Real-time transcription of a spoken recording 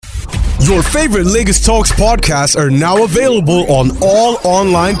Your favorite Lagos Talks podcasts are now available on all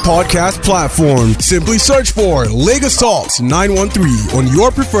online podcast platforms. Simply search for Lagos Talks 913 on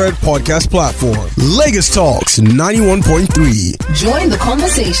your preferred podcast platform. Lagos Talks 91.3. Join the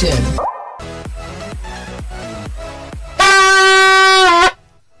conversation.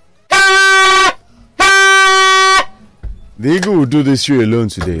 The Eagle will do this show alone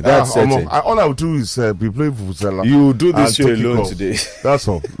today. That's certain. All I will do is be playing Vuvuzela. You will do this show alone today. That's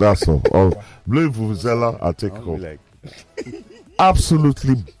all. I'll play Vuvuzela. I'll take it off.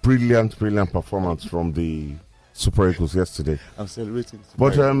 Absolutely brilliant performance from the Super Eagles yesterday. I'm celebrating.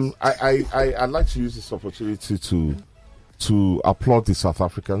 But I'd like to use this opportunity to applaud the South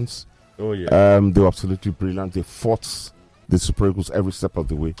Africans. Oh yeah. They were absolutely brilliant. They fought the Super Eagles every step of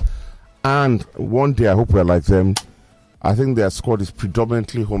the way. And one day I hope we're like them. I think their squad is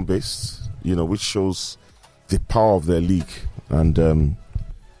predominantly home-based, which shows the power of their league. And,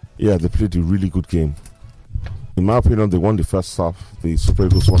 they played a really good game. In my opinion, they won the first half. The Super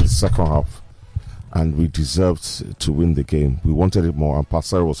Eagles won the second half. And we deserved to win the game. We wanted it more. And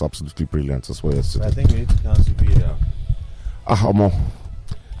Passero was absolutely brilliant as well yesterday. I think we need to cancel VAR.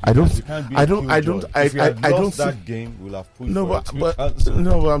 I don't. That game will have pushed. But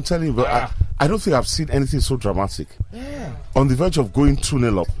I'm telling you, I don't think I've seen anything so dramatic. Yeah. On the verge of going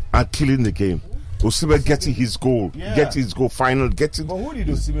 2-0 up and killing the game, Osimhen getting his goal, final, getting. But who did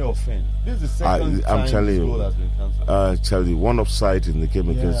Osimhen offend? This is the second I'm time telling you, goal has been cancelled. tell you, one offside in the game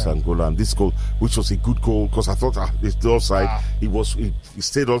against Angola, and this goal, which was a good goal, because I thought it's the offside. He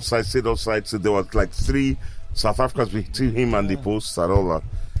stayed offside. So there were like 3 South Africans between him and the post and all that.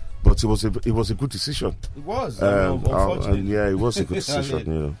 But it was a good decision. It was. Unfortunately. It was a good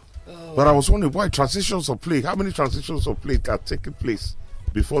decision. But I was wondering why transitions of play. How many transitions of play are taking place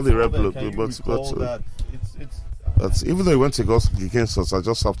before the red blood? But even though he went against us, I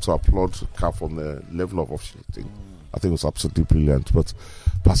just have to applaud CAF on the level of officiating. I think it was absolutely brilliant. But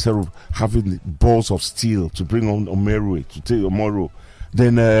Passero having balls of steel to bring on Omeru, to take Omoro,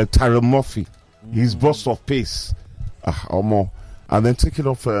 then Tyrell Murphy, his burst of pace, and then taking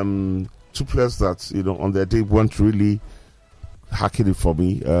off 2 players that on their day weren't really hacking it for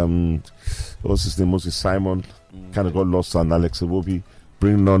me. What's his name? Moses Simon kind of got lost, and Alex Iwobi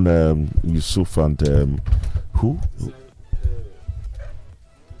bringing on Yusuf and who?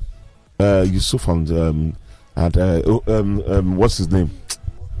 Yusuf and what's his name?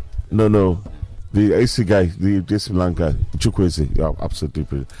 No. The AC guy, the AC Milan guy, Chukwueze, absolutely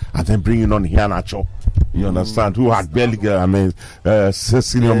brilliant. And then bringing on Iheanacho, you understand, who had barely,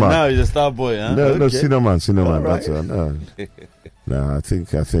 senior man. Now he's a star boy, huh? No, senior man. Right. No,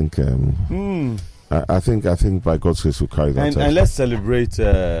 I think by God's grace we'll carry that. And let's celebrate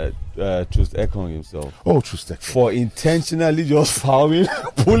Trust Ekong himself. Oh, Trust Ekong. For intentionally just fouling,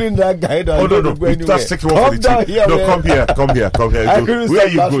 pulling that guy down. No. That's taking one for the team. No, come here. I couldn't Where are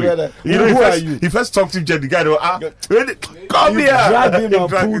you stop going? Who are you? He first talked to him, the guy, come here. Dragged him and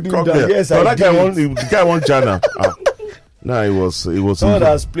pulled him down. Yes, the guy wont Jana. No, it was. Someone that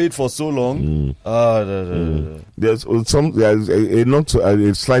has played for so long. There's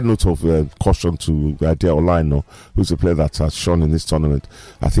a slight note of caution to Idea Online, who's a player that has shown in this tournament.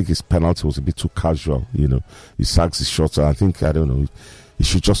 I think his penalty was a bit too casual. He sags his shots. I think he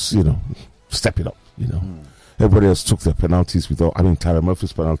should just step it up. Everybody else took their penalties without. Tyler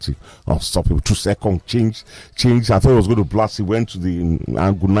Murphy's penalty unstoppable. True second change. I thought he was going to blast. He went to the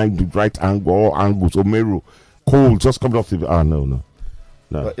right angle, all angles. Omeru. Cold, just coming off the. No.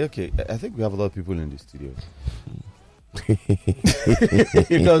 But, okay, I think we have a lot of people in the studio.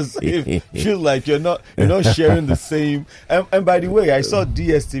 Because it feels like you're not sharing the same. And by the way, I saw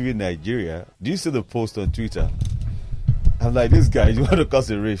DSTV Nigeria. Do you see the post on Twitter? I'm like, this guy, you want to cause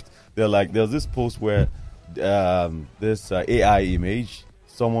a rift? They're like, there's this post where this AI image.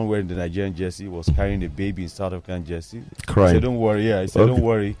 Someone wearing the Nigerian jersey was carrying a baby in South African jersey. Crying. He said, don't worry. Yeah, he said, don't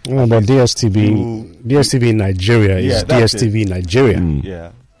worry. No, but DSTV in Nigeria is DSTV Nigeria.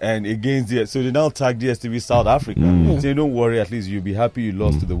 Yeah. And against so they now tag DSTV South Africa. Say, don't worry, at least you'll be happy you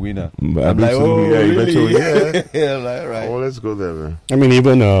lost to the winner. I'm like, really? Yeah. Like, right. Oh, let's go there, man.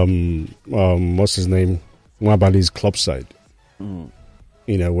 Even what's his name? Mwabali's club side. Were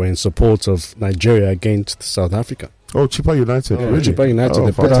in support of Nigeria against South Africa. Oh, Chippa United. Chippa United.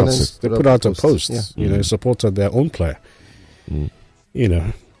 They put out a post. In support of their own player.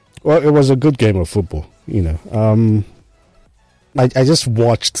 Well, it was a good game of football. I just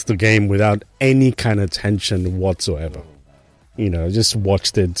watched the game without any kind of tension whatsoever. Just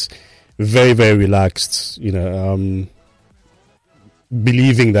watched it very, very relaxed. Believing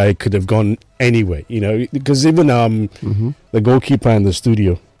that it could have gone anyway. Because even the goalkeeper in the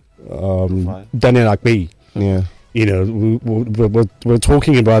studio. Daniel Akpeyi. Yeah. You know, we're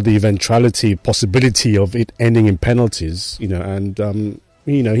talking about the eventuality, possibility of it ending in penalties. You know, and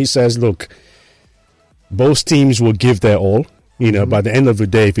you know, he says, look, both teams will give their all. You know, by the end of the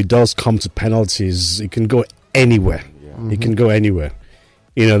day, if it does come to penalties, it can go anywhere. It can go anywhere.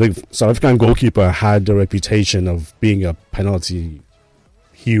 You know, the South African goalkeeper had the reputation of being a penalty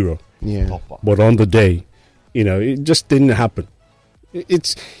hero. Yeah. But on the day, you know, it just didn't happen.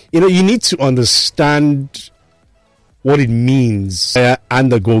 It's, you know, you need to understand what it means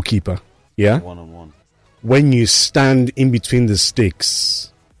and the goalkeeper. Yeah. One-on-one. When you stand in between the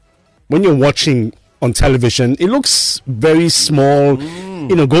sticks, when you're watching on television, it looks very small.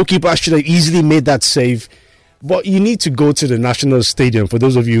 You know, goalkeeper should have easily made that save. But you need to go to the National Stadium. For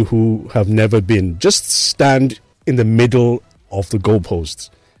those of you who have never been, just stand in the middle of the goalposts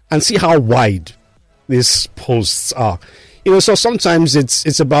and see how wide these posts are. You know, so sometimes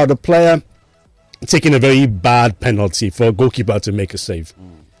it's about a player taking a very bad penalty for a goalkeeper to make a save.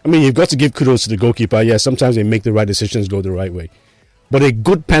 I mean, you've got to give kudos to the goalkeeper. Yeah, sometimes they make the right decisions, go the right way. But a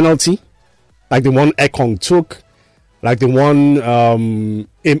good penalty, like the one Ekong took, like the one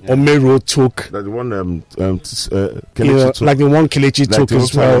Omero took, Like the one you know, took. like the one Kelechi Like took the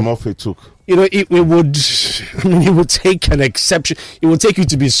as one well. Murphy took. You know, it would. I mean, it would take an exception. It would take you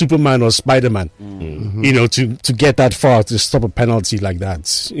to be Superman or Spider-Man, you know, to get that far to stop a penalty like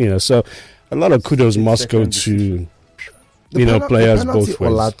that. You know, so a lot of kudos must go to players both ways.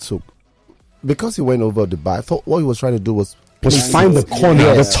 Ola took, because he went over the bar, I thought what he was trying to do was find the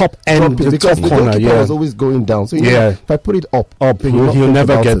corner, the top end, the because top the corner. goalkeeper Yeah, was always going down. So if I put it up, he'll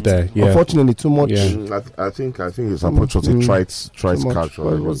never get there. Yeah. Unfortunately, too much. Yeah. I think his approach was a try catch.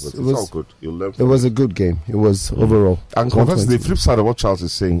 But It's all good. You'll learn It from was a good game. It was overall. And conversely, the flip side of what Charles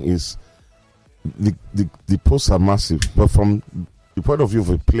is saying is the posts are massive, but from the point of view of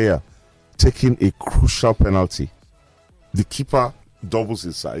a player taking a crucial penalty, the keeper doubles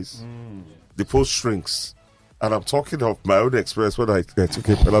in size, the post shrinks. And I'm talking of my own experience when I took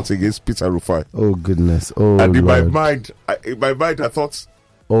a penalty against Peter Rufai. Oh goodness! Oh And in Lord. my mind, I thought,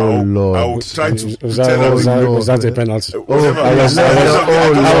 Oh Lord! I would try to Was pretend that a penalty? I wasn't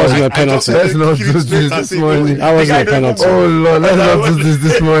a penalty. Let's not do this this morning. I wasn't a penalty. Oh Lord! Let's not do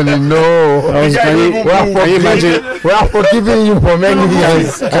this morning. No. Can you imagine? We are forgiving you for many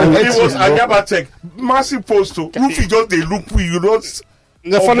years. It was Ayabatek, massive post to Rufi just they look you don't.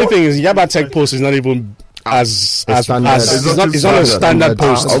 The funny thing is, Yabatek post is not even as standard. it's not a standard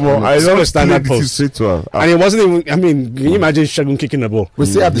post. It's not a standard post. And it wasn't even. I mean, can you imagine Shagun kicking the ball? We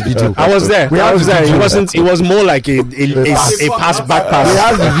still have the video. I was there. It wasn't. It was more like a pass back We pass.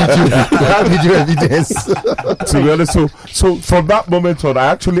 have the video. We have video evidence. To be honest, so from that moment on, I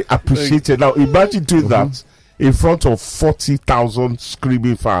actually appreciated. Now imagine doing that in front of 40,000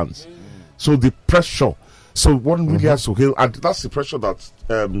 screaming fans. So the pressure. So one really has to hail, and that's the pressure that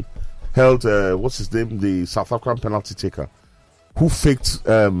held what's his name, the South African penalty taker, who faked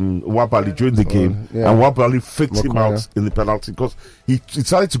Wabali during the game, and Wabali faked him out in the penalty because he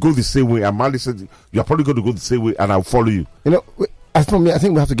decided to go the same way, and Mali said, "You're probably going to go the same way, and I'll follow you." You know, as for me, I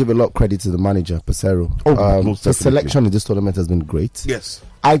think we have to give a lot of credit to the manager, Pesero. The selection in this tournament has been great. Yes,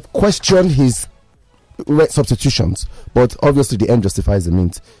 I question his substitutions, but obviously the end justifies the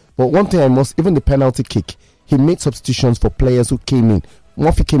means. But one thing even the penalty kick, he made substitutions for players who came in.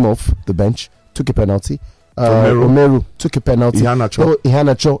 Murphy came off the bench, took a penalty. Romero took a penalty.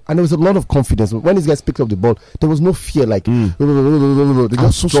 Ihanacho, and there was a lot of confidence. When these guys picked up the ball, there was no fear. Like they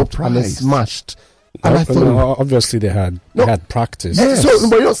just dropped and they smashed. And I thought, obviously they had practice. Yes. So,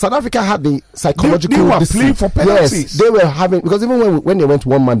 but South Africa had the psychological. They were playing for penalties. Yes, they were having, because even when they went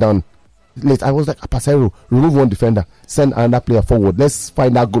one man down late, I was like, Pasero, remove one defender, send another player forward. Let's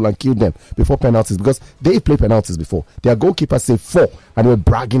find that goal and kill them before penalties, because they played penalties before. Their goalkeeper saved 4 and they were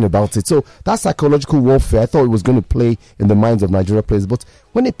bragging about it. So that psychological warfare, I thought it was going to play in the minds of Nigeria players. But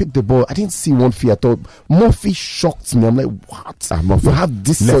when they picked the ball, I didn't see one fear. I thought Murphy shocked me. I'm like, what? You have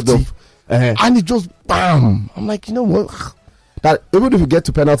this sort of, and it just bam. I'm like, you know what? That even if we get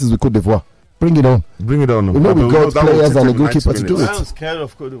to penalties with Cote d'Ivoire, bring it on. Bring it on. We know we got players and a goalkeeper to do it. I'm scared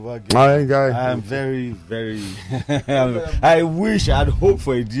of Cote d'Ivoire game. I'm very, very. I wish I'd hope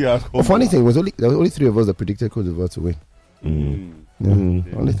for a deal. The funny thing was there were only 3 of us that predicted Cote d'Ivoire to win.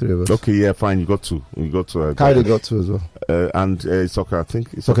 Only 3 of us. Okay, yeah, fine. You got 2. Kaide got 2 as well. And soccer, I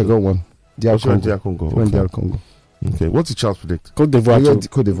think. Soccer got 1. DR Congo. Congo. Okay, what's the Charles predict? Cote d'Ivoire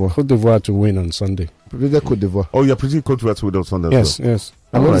Cote d'Ivoire. Cote d'Ivoire to win on Sunday. Predicted Cote d'Ivoire. Oh, you're predicting Cote d'Ivoire to win on Sunday. Yes, yes.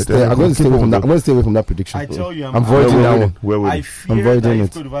 I'm going to stay away from that. I'm going to stay away from that prediction. I tell you, I'm avoiding that one. Where I we? fear I'm avoiding that if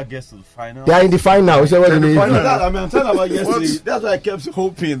it. Cote d'Ivoire gets to the final. They are in the final. So what do you final. mean? I'm telling about yesterday. That's why I kept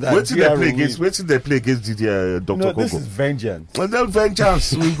hoping that. Wait till they play against Didier Dr. No, Congo. this is vengeance. Well, then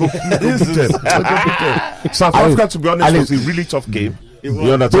vengeance. We go beat This is- them. South Africa, to be honest, was a really tough game. It was.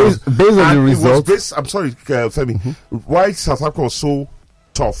 You understand? Based on And the it was result, based, I'm sorry, Femi. Why South Africa was so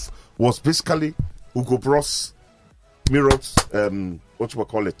tough was basically Hugo Bros mirrored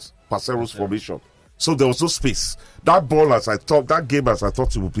Parcero's formation. So there was no space. That game as I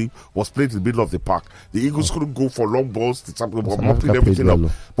thought it would be, was played in the middle of the park. The Eagles couldn't go for long balls. The Champions were mopping everything up.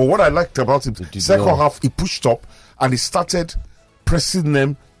 But what I liked about him, second half, he pushed up and he started pressing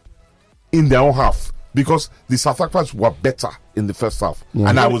them in their own half. Because the South Africans were better in the first half.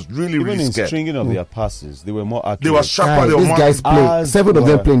 And I was really, Even really in scared. stringing of their passes, they were more accurate. They were sharper. They were these more guys play. as 7 of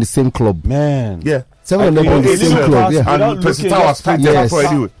them well. play in the same club. Man. Yeah. 7 of them play in the They same didn't club. pass Yeah. without And looking, Pesita was just playing yes. there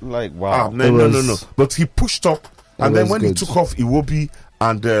anyway. Like, wow. No. But he pushed up, and then was when he good. took off Iwobi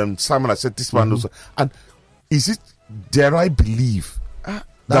and Simon, I said, this man knows. And is it, dare I believe,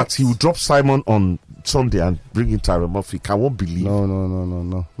 that he will drop Simon on Sunday and bring in Tyrone Murphy? Can one believe?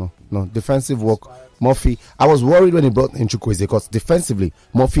 No. Defensive work. Murphy. I was worried when he brought in Chukwueze because defensively,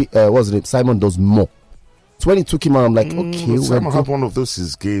 Murphy, Simon does more. So when he took him out, I'm like, okay. Simon had one of those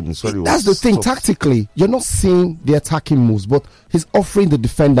his games. That's the thing. Tactically, you're not seeing the attacking moves, but he's offering the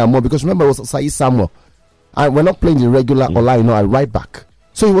defender more because remember, it was Saïd Samuel. And we're not playing the regular Olaino at right back.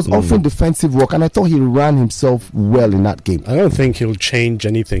 So he was offering defensive work, and I thought he ran himself well in that game. I don't think he'll change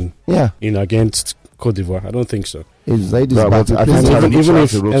anything. Yeah. Against Cote d'Ivoire. I don't think so. If Zaid is No, back, but I he think plays. Zaid- Even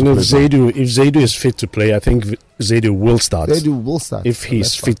if Chance to play Zaidu is fit to play, I think Zaidu will start. Zaidu will start if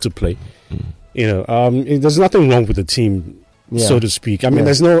he's left fit to play. There's nothing wrong with the team, so to speak. I mean,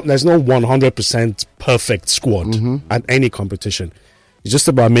 there's no 100% perfect squad at any competition. It's just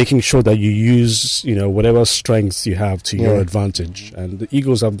about making sure that you use whatever strengths you have to your advantage, and the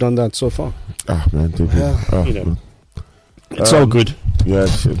Eagles have done that so far. Man, It's all good. Yeah,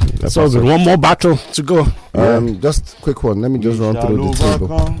 It's all good. One more battle to go. Just quick one. Let me just run through the table.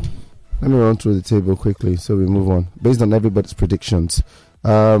 Let me run through the table quickly so we move on. Based on everybody's predictions,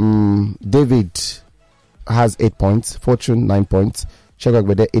 David has 8 points, Fortune 9 points,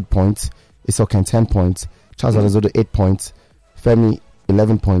 Shegagbede 8 points, Isoken 10 points, Charles Alezodo 8 points, Femi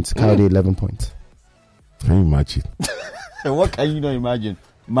 11 points, Kayode 11 points. Can you imagine? What can you not imagine?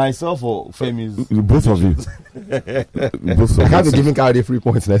 Myself or Femi's? Both of you. I can't be giving Kayode 3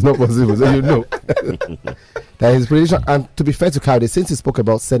 points. That's not possible. So you know that his prediction. And to be fair to Kayode, since he spoke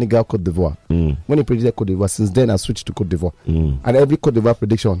about Senegal, Cote d'Ivoire, when he predicted Cote d'Ivoire, since then I switched to Cote d'Ivoire, and every Cote d'Ivoire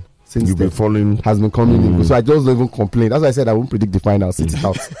prediction since You've been then following. has been coming in. So I just don't even complain. That's why I said I won't predict the final. Sit it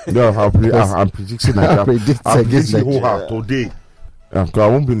out. No, I'm predicting I Nigeria. predict I'm against predicting Nigeria. today. I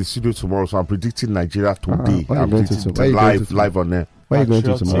won't be in the studio tomorrow, so I'm predicting Nigeria today. where are you I'm going to predicting tomorrow? Where are you going to live on air. Where are you going to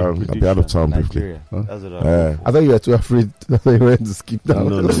Patriotic tomorrow? I'll be out of town briefly. Nigeria. That's what I thought you were too afraid. That's why you went to skip down.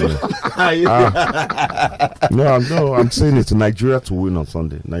 No. No, I'm saying it's Nigeria to win on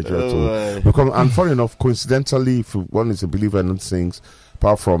Sunday. Nigeria to win. Because, and funny enough, coincidentally, if one is a believer in things,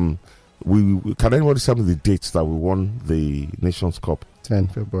 apart from, can anybody tell me the dates that we won the Nations Cup? 10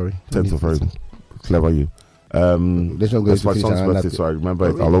 February. 10th of February. Clever you. National That's my Day son's birthday, so I remember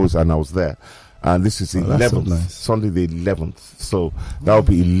it. I'll always, and I was there. And this is the that's 11th, so nice. Sunday the 11th. So that will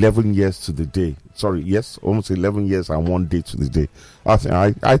be 11 years to the day. Sorry, yes, almost 11 years and 1 day to the day. I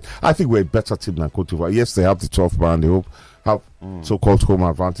think we're a better team than Cote d'Ivoire. Yes, they have the 12th man. They have so-called home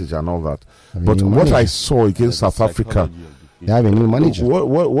advantage and all that. But what I saw against South Africa, They have a new manager.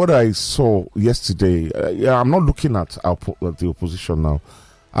 what I saw yesterday, I'm not looking at the opposition now.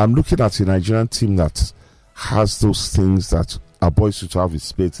 I'm looking at a Nigerian team that has those things that our boys used to have in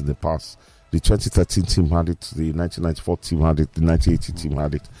spades in the past. The 2013 team had it, the 1994 team had it, the 1980 team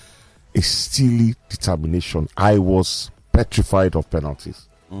had it. A steely determination. I was petrified of penalties.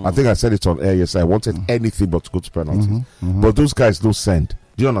 I think I said it on air yesterday. I wanted anything but to go to penalties. But those guys don't send.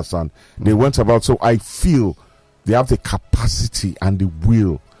 Do you understand? They went about, so I feel they have the capacity and the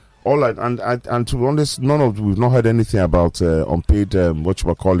will. And to be honest, we've not heard anything about unpaid, They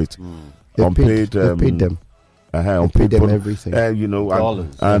paid them. Unpaid them everything.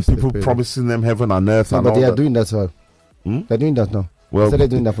 And people promising them heaven and earth. But they are doing that. They're doing that now. Well, they started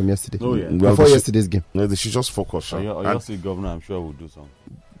doing that from yesterday. Oh, yeah. Before yesterday's game. No, they should just focus. Oyo State governor, I'm sure, will do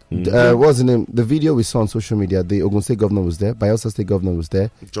something. What's the name? The video we saw on social media, the Ogun State governor was there, Bayelsa State governor was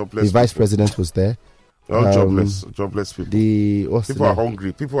there, Jobless the vice people. president was there. Jobless people. The People are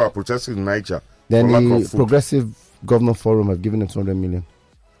hungry. People are protesting in Niger. Then for lack the of food. progressive Governor Forum have given him 200 million.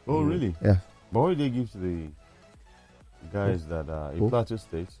 Oh, really? Yeah. But what did they give to the guys that are in Plateau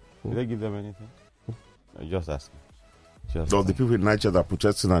State? Did they give them anything? Just asking. No, the people in Nigeria that are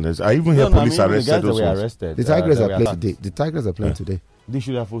protesting, and I even hear police arrested those ones. arrested. The Tigers are playing today. The Tigers are playing today. They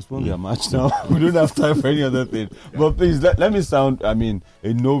should have postponed their match now. We don't have time for any other thing. But please, let me sound, a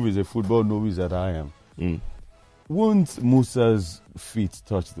novice, a football novice that I am. Won't Musa's feet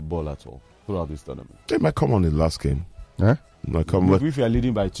touch the ball at all throughout this tournament? They might come on in the last game. Huh? If you are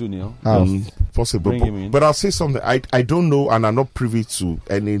leading by 2-0, possible. But I'll say something. I don't know, and I'm not privy to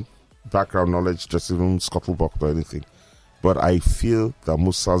any background knowledge, just even scuttlebutt or anything. But I feel that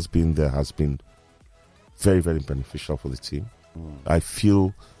Musa's being there has been very, very beneficial for the team. I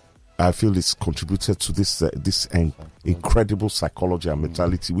feel it's contributed to this incredible psychology and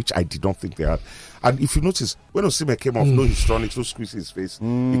mentality, which I did not think they had. And if you notice, when Osimhen came off, no histrionics, no squeeze his face,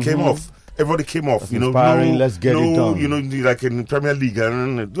 he came off. Everybody came off. That's inspiring. Let's get it done. Like in Premier League,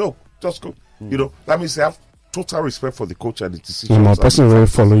 no, just go. That means they have total respect for the coach and the decision. My person will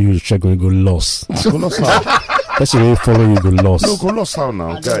follow you. Check going to go lost. Go lost how? Person will follow you. Go lost. No, go lost how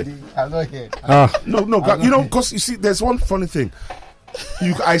now, guy? I'm not here. No, because you see, there's one funny thing.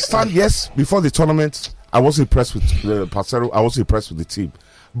 I stand, yes, before the tournament, I was impressed with Parcero. I was impressed with the team.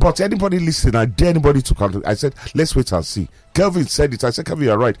 But anybody listening, I dare anybody to contact. I said, let's wait and see. Kelvin said it. I said, Kelvin,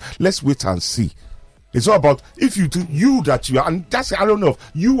 you're right. Let's wait and see. It's all about if you do, and that's, I don't know,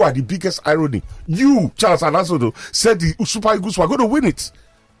 you are the biggest irony. You, Charles Anasodo, said the Super Eagles were going to win it.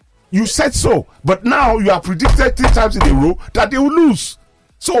 You said so, but now you have predicted 3 times in a row that they will lose.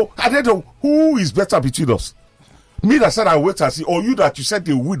 So I don't know who is better between us. Me that said I wait and see, or you that you said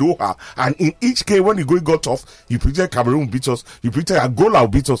they will win Oha, and in each game when the going got tough, you predicted Cameroon beat us, you predicted Angola will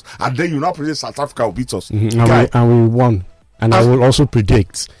beat us, and then you now predict South Africa will beat us. And we won. And I will also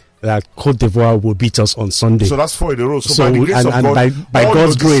predict that Cote d'Ivoire will beat us on Sunday. So that's 4 in a row. So by the grace of God, by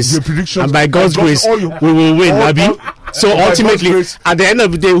God's grace, and by God's grace, we will win, Abi. So ultimately, at the end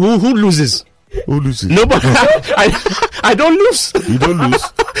of the day, who loses? Who loses? Nobody. I don't lose. You don't lose.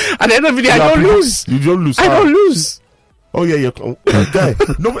 At the end of the day, I don't lose. You don't lose. I don't lose. Oh yeah. Guy,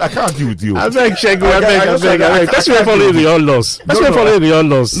 no, I can't argue with you. I beg, Shegu. I beg. That's why I follow the all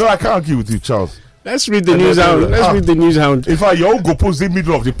loss. No, I can't argue with you, Charles. Let's read the news hound. Read the news hound. In fact, your own goalpost in the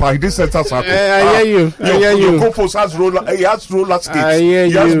middle of the park. This center circle. I hear you. Your goalpost has roller skates. I hear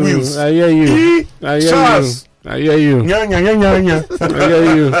you. He has wheels. I hear you. Charles. I hear you. Yeah. I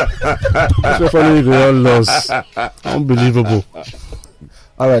hear you. That's why following the all loss. Unbelievable.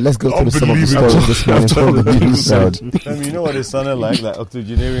 All right, let's go through some of the stories this morning from the news side. You know what it sounded like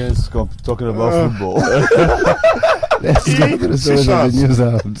octogenarians talking about football. Let's go through the stories of the news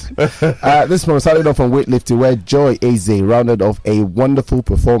out. This morning started off on weightlifting, where Joy Eze rounded off a wonderful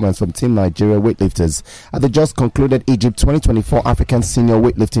performance from Team Nigeria weightlifters at the just concluded Egypt 2024 African Senior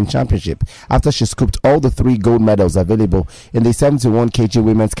Weightlifting Championship after she scooped all the 3 gold medals available in the 71 kg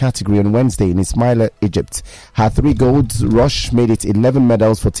women's category on Wednesday in Ismaila, Egypt. Her 3 golds rush made it 11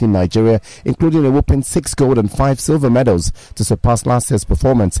 medals for Team Nigeria, including a whopping 6 gold and 5 silver medals to surpass last year's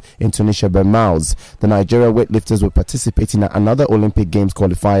performance in Tunisia Bermaus. The Nigeria weightlifters will participate in another Olympic Games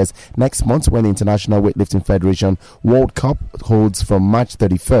qualifiers next month when the International Weightlifting Federation World Cup holds from March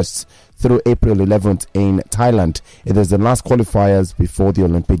 31st through April 11th in Thailand. It is the last qualifiers before the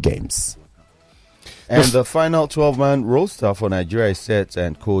Olympic Games. And the final 12-man roster for Nigeria is set,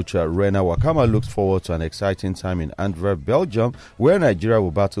 and coach Rena Wakama looks forward to an exciting time in Antwerp, Belgium, where Nigeria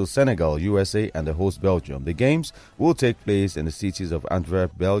will battle Senegal, USA, and the host Belgium. The games will take place in the cities of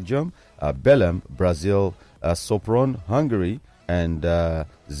Antwerp, Belgium, Belém, Brazil, Sopron, Hungary, and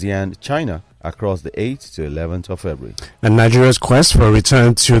Xi'an, China, across the 8th to 11th of February. And Nigeria's quest for a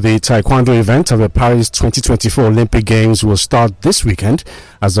return to the taekwondo event of the Paris 2024 Olympic Games will start this weekend,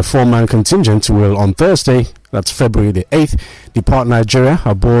 as the 4-man contingent will on Thursday, that's February the 8th, depart Nigeria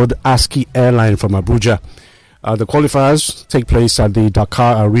aboard ASKI airline from Abuja. The qualifiers take place at the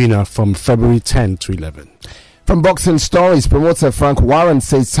Dakar Arena from February 10 to 11. From Boxing Stories, promoter Frank Warren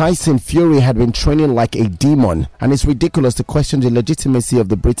says Tyson Fury had been training like a demon, and it's ridiculous to question the legitimacy of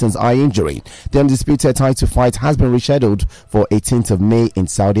the Britain's eye injury. The undisputed title fight has been rescheduled for 18th of May in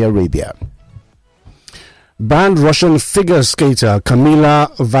Saudi Arabia. Banned Russian figure skater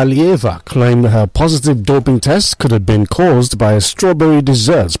Kamila Valieva claimed her positive doping test could have been caused by a strawberry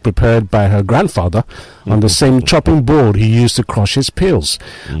dessert prepared by her grandfather on the same chopping board he used to crush his pills.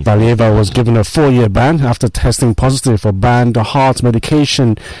 Valieva was given a 4-year ban after testing positive for banned heart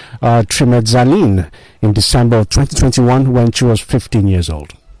medication trimethazine in December of 2021 when she was 15 years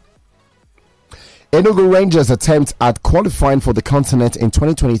old. Enugu Rangers' attempt at qualifying for the continent in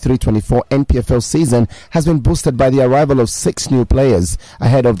 2023-24 NPFL season has been boosted by the arrival of 6 new players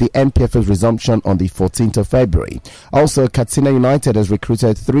ahead of the NPFL's resumption on the 14th of February. Also, Katsina United has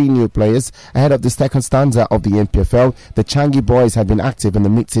recruited 3 new players ahead of the second stanza of the NPFL. The Changi boys have been active in the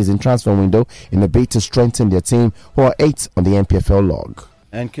mid-season transfer window in a bid to strengthen their team, who are 8th on the NPFL log.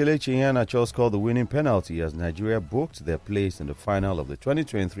 And Kelechi Iheanacho scored the winning penalty as Nigeria booked their place in the final of the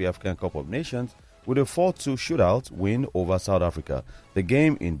 2023 African Cup of Nations with a 4-2 shootout win over South Africa. The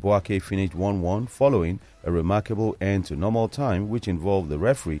game in Bouake finished 1-1 following a remarkable end to normal time, which involved the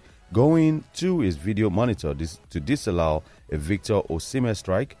referee going to his video monitor to disallow a Victor Osimhen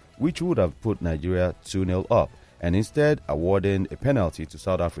strike, which would have put Nigeria 2-0 up, and instead awarding a penalty to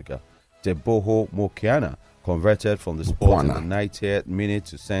South Africa. Teboho Mokiana converted from the spot in the 90th minute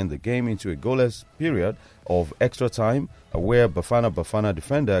to send the game into a goalless period of extra time, where Bafana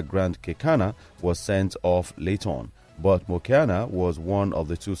defender Grant Kekana was sent off late on. But Mokiana was one of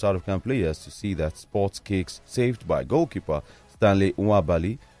the 2 South African players to see that sports kicks saved by goalkeeper Stanley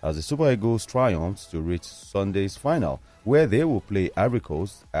Nwabali as the Super Eagles triumphed to reach Sunday's final, where they will play Ivory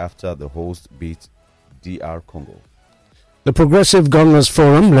Coast after the host beat DR Congo. The Progressive Governors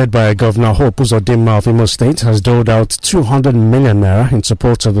Forum, led by Governor Hope Uzodinma of Imo State, has doled out 200 million naira in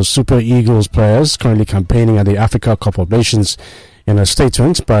support of the Super Eagles players currently campaigning at the Africa Cup of Nations. In a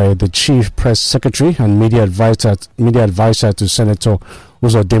statement by the Chief Press Secretary and Media Advisor to Senator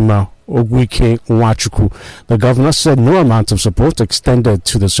Uzodinma Ogwike Nwachukwu, the governor said no amount of support extended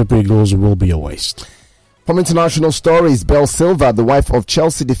to the Super Eagles will be a waste. From international stories, Belle Silva, the wife of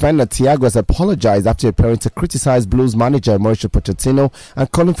Chelsea defender Thiago, has apologized after appearing to criticize Blues manager Mauricio Pochettino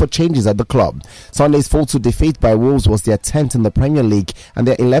and calling for changes at the club. Sunday's 4-2 defeat by Wolves was their 10th in the Premier League and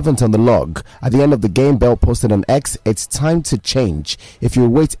their 11th on the log. At the end of the game, Belle posted on X, "It's time to change. If you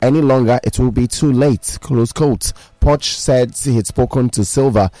wait any longer, it will be too late." Close quote. Poch said he had spoken to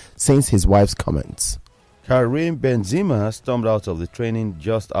Silva since his wife's comments. Karim Benzema stormed out of the training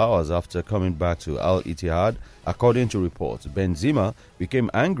just hours after coming back to Al Ittihad. According to reports, Benzema became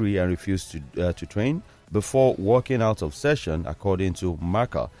angry and refused to train before walking out of session, according to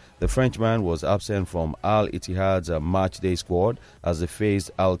Marca. The Frenchman was absent from Al Ittihad's matchday squad as they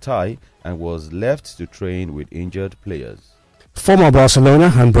faced Al Tai and was left to train with injured players. Former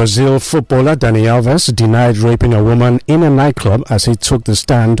Barcelona and Brazil footballer Dani Alves denied raping a woman in a nightclub as he took the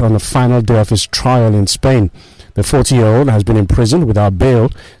stand on the final day of his trial in Spain. The 40-year-old has been imprisoned without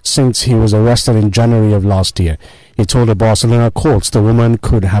bail since he was arrested in January of last year. He told the Barcelona courts the woman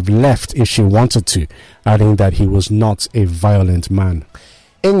could have left if she wanted to, adding that he was not a violent man.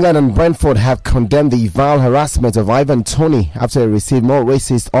 England and Brentford have condemned the vile harassment of Ivan Toney after he received more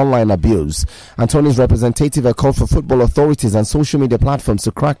racist online abuse. And Toney's representative have called for football authorities and social media platforms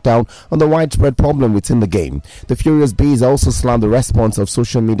to crack down on the widespread problem within the game. The Furious Bees also slammed the response of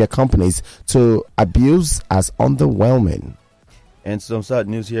social media companies to abuse as underwhelming. And some sad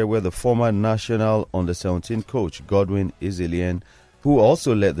news here where the former national under-17 coach Godwin Ezeline, who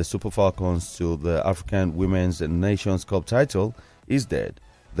also led the Super Falcons to the African Women's Nations Cup title, is dead.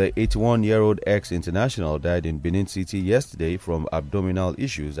 The 81-year-old ex-international died in Benin City yesterday from abdominal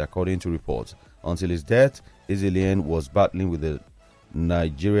issues, according to reports. Until his death, Ezeline was battling with the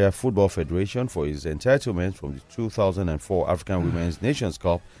Nigeria Football Federation for his entitlement from the 2004 African Women's Nations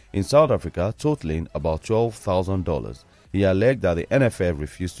Cup in South Africa, totaling about $12,000. He alleged that the NFF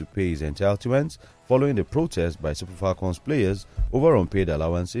refused to pay his entitlements following the protest by Super Falcons players over unpaid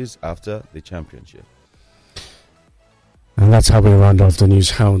allowances after the championship. And that's how we round off the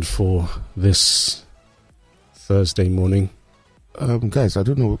news hound for this Thursday morning. Guys, I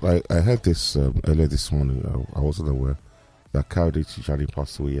don't know. I heard this earlier this morning. I wasn't aware that Kayode Tijani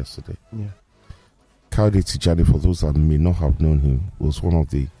passed away yesterday. Yeah. Kayode Tijani, for those that may not have known him, was one of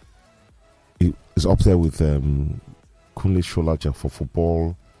the. He is up there with Kunle Sholaja for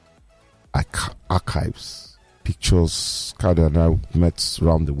football archives, pictures. Kayode and I met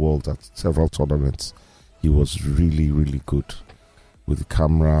around the world at several tournaments. He was really, really good with the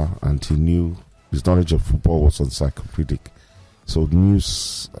camera, and he knew his knowledge of football was encyclopedic. So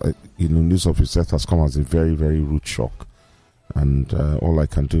news of his death has come as a very, very rude shock. And all I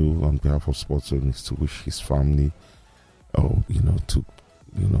can do on behalf of Sportson is to wish his family, all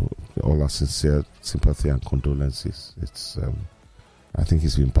our sincere sympathy and condolences. It's, I think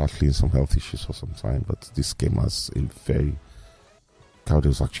he's been battling some health issues for some time, but this came as a very. Kayode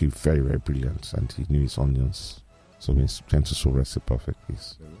was actually very, very brilliant, and he knew his onions. So he's trying to so rest in perfect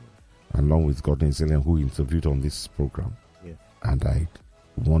peace. Along with Gordon Zillian, who interviewed on this program. Yeah. And I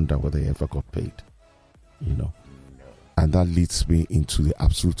wonder whether they ever got paid. And that leads me into the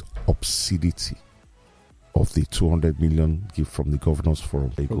absolute obscenity of the 200 million gift from the governors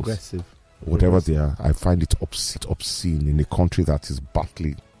forum. Progressive. Whatever they are, I find it obscene in a country that is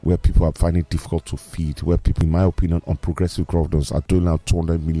battling, where people are finding it difficult to feed, where people, in my opinion, on progressive governors are doing out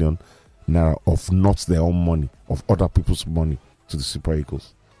 200 million naira of not their own money, of other people's money to the Super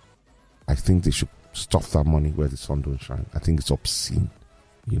Eagles. I think they should stuff that money where the sun don't shine. I think it's obscene,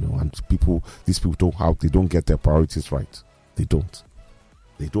 and these people they don't get their priorities right. They don't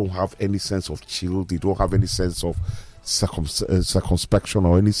have any sense of chill. They don't have any sense of circumspection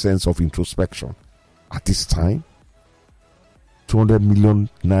or any sense of introspection at this time. 200 million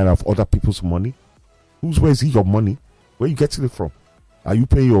naira of other people's money. Where is it your money? Where are you getting it from? Are you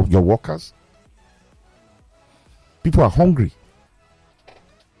paying your workers? People are hungry.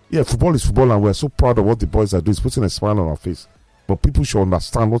 Yeah, football is football, and we're so proud of what the boys are doing. It's putting a smile on our face. But people should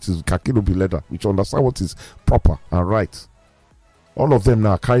understand what is Kakinobi leather. We should understand what is proper and right. All of them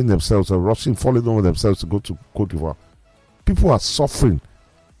now are carrying themselves and rushing, falling over themselves to go to Cote d'Ivoire. People are suffering.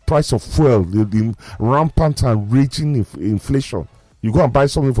 Price of fuel, the rampant and raging inflation. You go and buy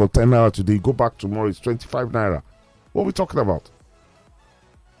something for 10 naira today, you go back tomorrow, it's 25 naira. What are we talking about?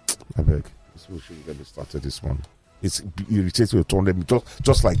 I beg. We should get me started this morning. It's irritating me to turn them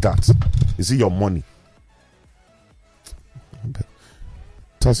just like that. Is it your money?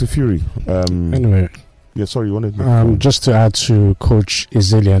 Tyson Fury. Anyway. Yeah, sorry, you wanted me just to add to Coach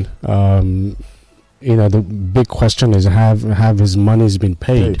Izilian, the big question is have his monies been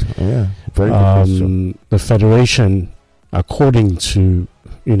paid? Yeah, very good question. The federation, according to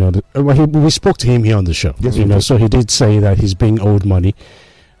we spoke to him here on the show. Yes, so he did say that he's being owed money,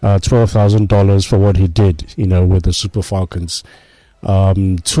 $12,000 for what he did, with the Super Falcons, 2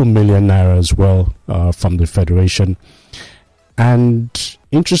 million naira as well from the federation. And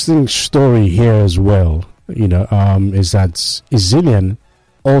interesting story here as well, is that Izilian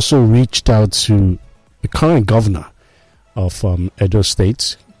also reached out to the current governor of Edo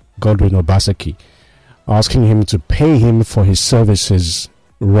State, Godwin Obaseki, asking him to pay him for his services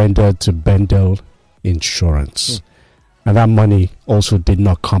rendered to Bendel Insurance. And that money also did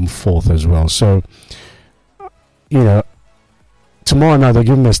not come forth as well. So, tomorrow now they'll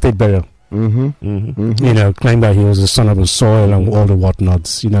give him a state burial. Claim that he was the son of the soil and all the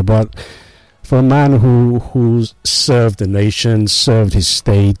whatnots. But for a man who served the nation, served his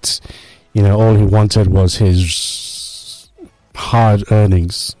state, all he wanted was his hard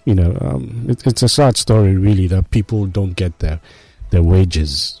earnings. It's a sad story, really, that people don't get their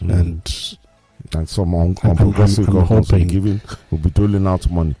wages, and some progressive governments will be doling out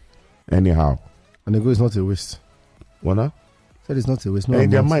money anyhow. And the go is not a waste. What now? Said it's not a waste. In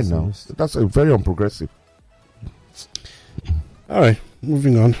their mind now. That's a very unprogressive. All right,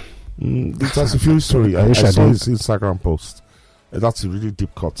 moving on. That's a few story. I saw his Instagram post. That's a really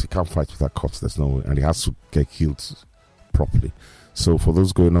deep cut. He can't fight with that cut. There's no way, and he has to get healed properly. So for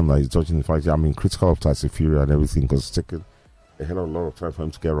those going on that he's judging the fight, I'm critical of Tyson Fury and everything because it's taken a hell of a lot of time for him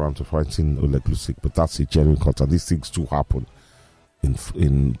to get around to fighting Oleg Usyk. But that's a genuine cut, and these things do happen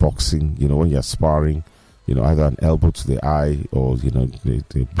in boxing. When you're sparring. Either an elbow to the eye or,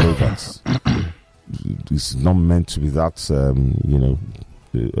 the blow that's it's not meant to be that,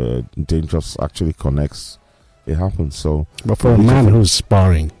 dangerous actually connects. It happens. So, but for a man who's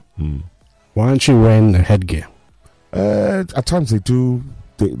sparring, why aren't you wearing a headgear? At times they do.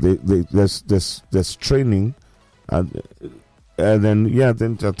 There's training, and then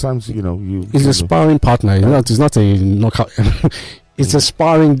at times It's a sparring partner. It's not a knockout. It's a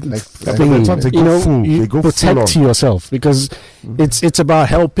sparring thing. You protect yourself because it's about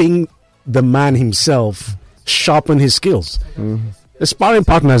helping the man himself sharpen his skills. The sparring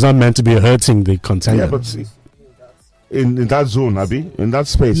partner is not meant to be hurting the contender. Yeah, but see, in that zone, Abi, in that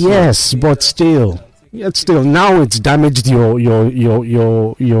space. Yes, but still, now it's damaged your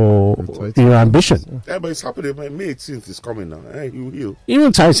ambition. Yeah, but it's happening. May 18th is coming now. You heal.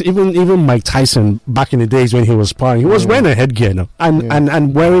 Even Mike Tyson back in the days when he was sparring, he was wearing a headgear now,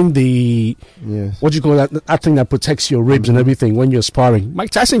 and wearing the what do you call that thing that protects your ribs and everything when you're sparring.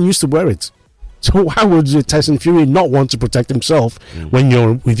 Mike Tyson used to wear it. So why would Tyson Fury not want to protect himself when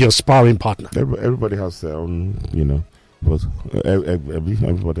you're with your sparring partner? Everybody has their own, but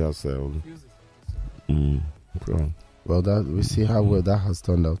everybody has their own. Well, we see how well that has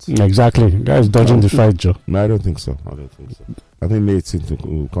turned out. Exactly. Guys dodging the fight, Joe. No, I don't think so. I think May 18th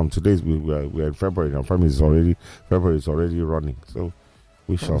will come. Today we're in February now. February is already running. So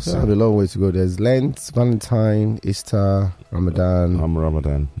we shall see. Have a long way to go. There's Lent, Valentine, Easter, Ramadan.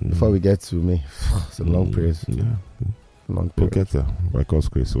 Ramadan. Before we get to May, it's a long period. Yeah, long period. We'll get there. By God's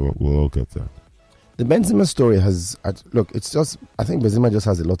grace, we'll all get there. The Benzema story has look. It's just I think Benzema just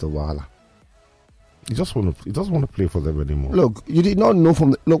has a lot of wahala. He doesn't want to play for them anymore. Look, you did not know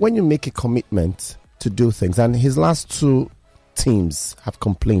when you make a commitment to do things, and his last two teams have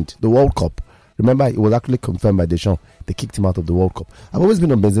complained. The World Cup, remember, it was actually confirmed by Deschamps. They kicked him out of the World Cup. I've always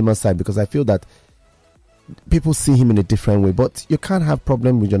been on Benzema's side because I feel that people see him in a different way, but you can't have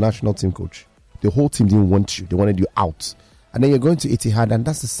problem with your national team coach. The whole team didn't want you. They wanted you out. And then you're going to Etihad, and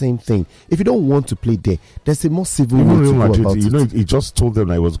that's the same thing. If you don't want to play there, there's a more civil way to go about it. He just told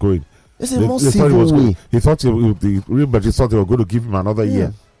them I was going. There's a more civil way. He thought Real Madrid thought they were going to give him another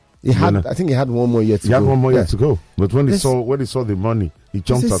year. I think he had one more year to go. He had one more year to go. But when he saw the money, he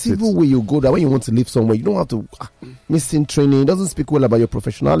jumped at it. It's a civil way you go there. When you want to live somewhere, you don't have to miss in training. It doesn't speak well about your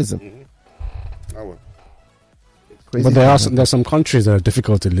professionalism. But there are some countries that are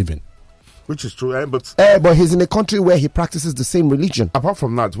difficult to live in. Which is true, but he's in a country where he practices the same religion. Apart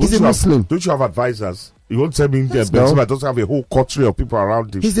from that, he's a Muslim. Don't you have advisors? You won't tell me Benzema doesn't have a whole country of people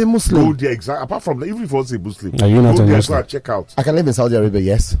around him. He's a Muslim. Apart from that, even if he was a Muslim, are you not a Muslim? Go and check out. I can live in Saudi Arabia,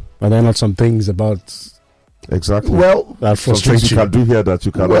 yes. But there are not some things about exactly. Well, that frustrates you. Can do here that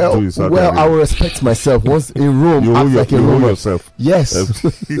you cannot do in Saudi Arabia. I will respect myself. Once in Rome, you owe yourself. Yes,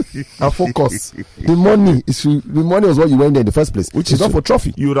 and focus. The money was what you went there in the first place, which is not for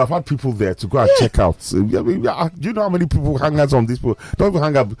trophy. You would have had people there to go and check out. Do you know how many people hang out on this? Don't even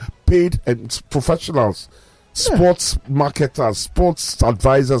hang out. Paid and professionals, sports marketers, sports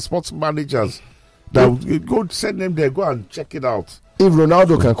advisors, sports managers. Now go send them there. Go and check it out. If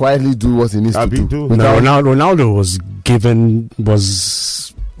Ronaldo can quietly do what he needs to do.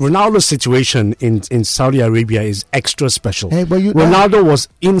 Ronaldo's situation in Saudi Arabia is extra special. Ronaldo was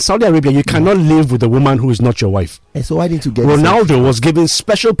in Saudi Arabia. You cannot live with a woman who is not your wife. So why didn't you get Ronaldo was given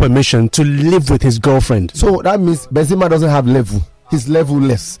special permission to live with his girlfriend. So that means Benzema doesn't have level. He's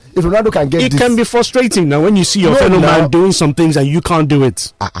level-less. If Ronaldo can get it can be frustrating now when you see your fellow man doing some things and you can't do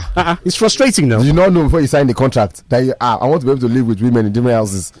it. It's frustrating now. Did you not know before you signed the contract that I want to be able to live with women in different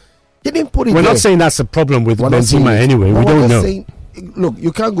houses? You didn't put it We're not saying that's a problem with Benzema anyway. We don't know. Saying, look,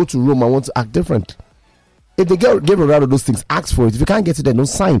 you can't go to Rome and want to act different. If they give Ronaldo those things, ask for it. If you can't get it, then don't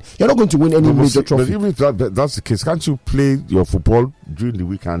sign. You're not going to win any major trophy. But even if that's the case, can't you play your football during the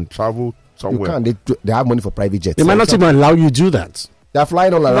week and travel somewhere? You can't. They have money for private jets. They might not even allow you to do that. They're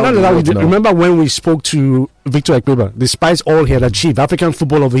flying all around. Remember when we spoke to Victor Ekpeba, despite all he had achieved, African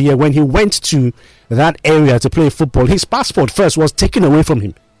Football of the Year, when he went to that area to play football, his passport first was taken away from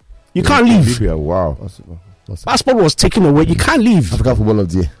him. You can't leave. Wow. Passport was taken away. You can't leave. African Football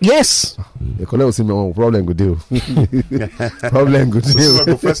of the Year. Yes. The colleague was saying, problem good deal. Problem good deal.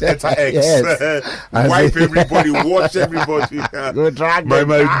 So first enter X. Yes. Wipe everybody, watch everybody. Drag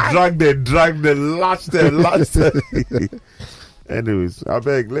them, lash them. Anyways, I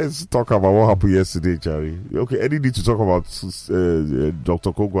beg, let's talk about what happened yesterday, Charlie. Okay, any need to talk about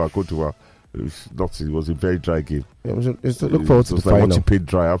Dr. Kongo and Cote d'Ivoire? It was a very dry game. Yeah, we should look forward to the final. Watching paint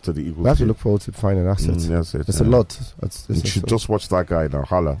dry after the Eagles. We have to look forward to the final. That's it. That's it. There's a lot. You should just watch that guy now,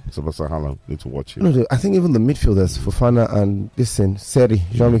 Sebastian Hala. Need to watch him. No, I think even the midfielders, Fofana and Seri,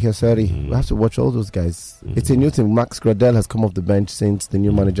 Jean-Michel Seri, we have to watch all those guys. It's a new thing. Max Gradel has come off the bench since the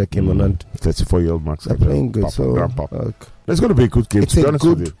new manager came on. And 34-year-old Max Gradel. They're playing good. It's going to be a good game.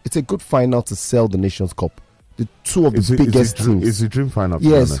 It's a good final to sell the Nations Cup. The two of the biggest teams. It's a dream final.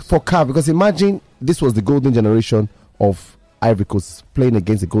 Yes, for CAF, because imagine this was the golden generation of Ivory Coast playing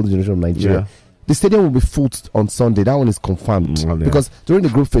against the golden generation of Nigeria. Yeah. The stadium will be full on Sunday. That one is confirmed. Because during the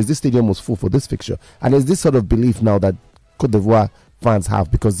group phase, this stadium was full for this fixture. And there's this sort of belief now that Cote d'Ivoire fans have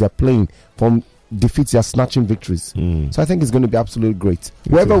because they're playing from defeats, they're snatching victories. So I think it's going to be absolutely great.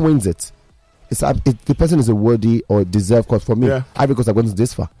 Whoever wins it, the person is a worthy or deserved, because for me, Ivory Coast are going to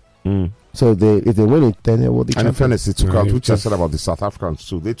this far. So if they win it, then they will be champions. And in fairness, they took out, which I said about the South Africans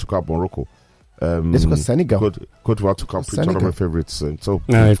too, they took out Morocco. They took out Senegal. Cote d'Ivoire took out pre-tournament favourites.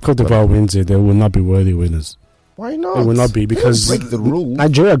 If Cote d'Ivoire wins it, they will not be worthy winners. Why not? It will not be, because break the rules.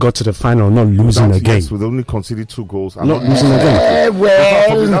 Nigeria got to the final not losing a game. Yes, with only conceded 2 goals. Not losing a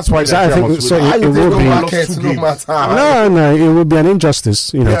game. That's why it will be. No, it will be an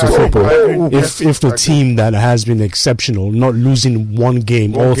injustice, to football. If the team that has been exceptional, not losing one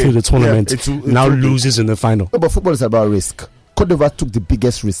game all through the tournament, now loses in the final. No, but football is about risk. Cote d'Ivoire took the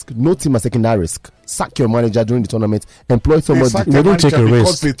biggest risk. No team has taken that risk. Sack your manager during the tournament. Employ somebody. They didn't take a risk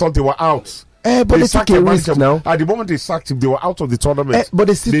because they thought they were out. But they took a risk now. At the moment they sacked him, they were out of the tournament. But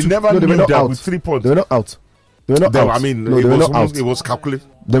they never knew that with 3 points. They were not out. I mean, it was calculated.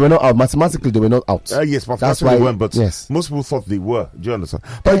 They were not out. Mathematically, they were not out. Yes, but that's why they weren't. But most people thought they were. Do you understand?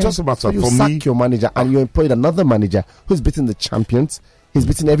 But it doesn't matter. So you sack your manager and you employed another manager who's beating the champions. He's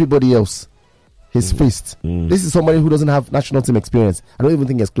beating everybody else. He's faced. This is somebody who doesn't have national team experience. I don't even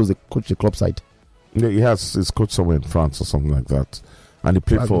think he's close to coach the club side. Yeah, he has his coach somewhere in France or something like that, and he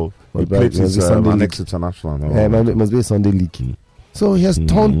played his next international. It must be a Sunday league. So he has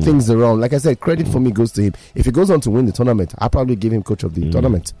turned things around. Like I said, credit for me goes to him. If he goes on to win the tournament, I'll probably give him coach of the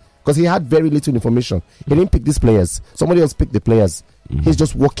tournament because he had very little information. He didn't pick these players. Somebody else picked the players. He's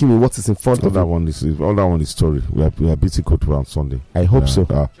just working with what is in front of him. All that one is story. We are beating Cote d'Ivoire on Sunday. I hope so.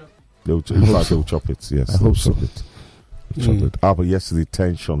 They will chop it. Yes, I hope so. But yesterday,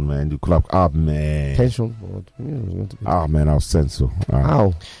 tension, man. You could have, man. Tension? Man, I was tense. So.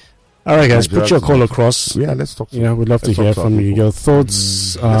 All right, guys, put your call across. Yeah, let's talk. We'd love to hear from you. Your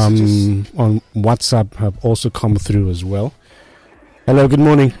thoughts on WhatsApp have also come through as well. Hello, good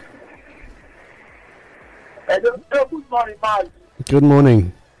morning. Good morning, man. Good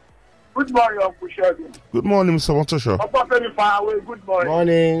morning. Good morning, Uncle Sheldon. Good morning, Mr. Montosho. Good morning.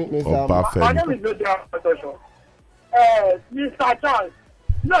 Morning, Mr. My name is Mr. Montosho. Mr. Charles,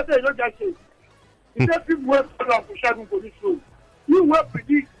 you know, say you don't get it. You say people wait for Uncle Sheldon for this road. You will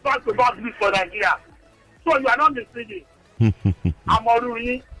predict back-to-back this for Nigeria. So you are not misleading. I'm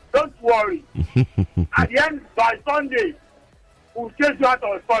already. Don't worry. At the end, by Sunday, we'll take you out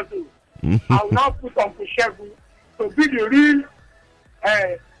of hospital. I will now put Uncle Sheldon to be the real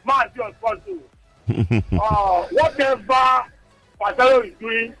man to hospital. Whatever Pastor is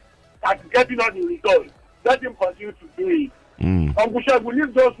doing that's getting on the result, let him continue to do it. Uncle Sheldon,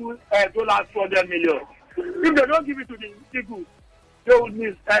 leave those who don't last 200 million. If they don't give it to the Eagles, they will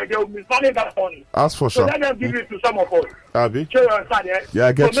mismanage that money. Ask for sure. So let them give it to some of us. Abby? Sure, you understand, eh? Yeah,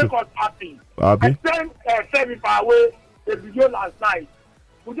 I get to you. make us happy. Abby? I sent me far away a video last night.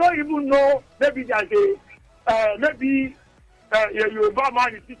 We don't even know, maybe there's a Yoruba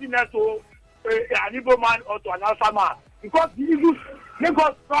man is sitting next to an Igbo man or to an Hausa man. Because the Eagles make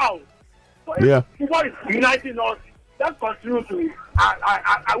us proud. So if people is uniting us, let's continue to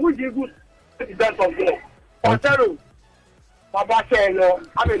I wish the Eagles the best of them. Pantero, Baba Shelo,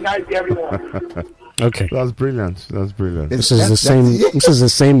 have a nice day, everyone. Okay. That's brilliant. This is the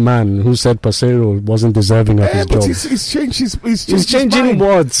same man who said Pasero wasn't deserving of his job. He's changed He's changing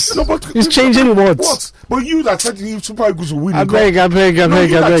words. No, but he's changing words. What? But you that said the Super Eagles will win. I beg. And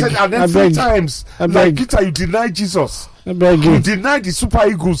then 3 times, like Peter, you denied Jesus. I beg you denied the Super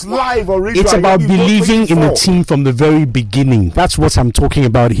Eagles live already. It's about believing in the team from the very beginning. That's what I'm talking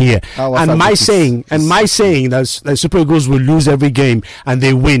about here. And my saying that the Super Eagles will lose every game and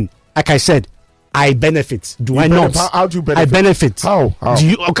they win. Like I said, I benefit. Do I not? How do you benefit? I benefit. How? Do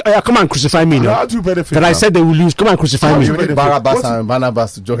you come and crucify me now? How do you benefit? That I said they will lose. Come and crucify me. You need Barabbas and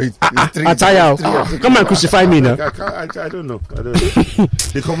Barnabas to join. Come and crucify me now. I don't know.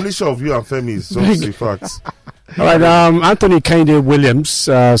 The combination of you and Femi is just the facts. All right, Anthony Kinde Williams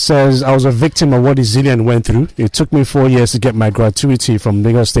says, I was a victim of what Zillion went through. It took me 4 years to get my gratuity from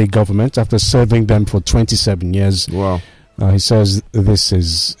Lagos State government after serving them for 27 years. Wow. He says, this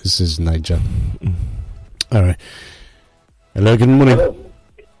is Niger. All right. Hello, good morning.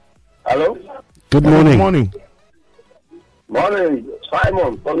 Hello? Good morning. Morning.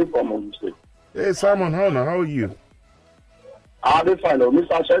 Simon, calling from Ogun State. Hey, Simon, how are you? I'll be fine.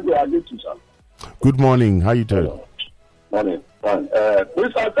 Mr. Shegu, I'll get you, sir. Good morning. How you doing? Morning. Fine.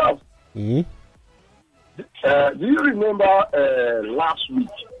 Mr. Taff, do you remember last week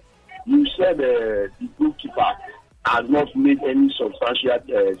you said the goalkeeper has not made any substantial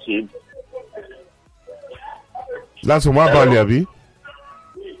save? That's from Wabali, Abi?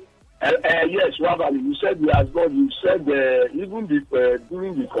 Yes, Wabali. You said he has not. You said even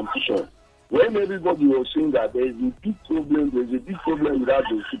during the competition, when everybody was saying that there is a big problem without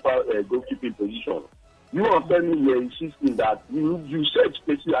the goalkeeping position. You are telling me insisting that you said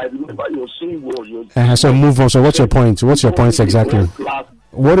specifically. I remember you were saying what you. So move on. So what's your point? What's your point exactly?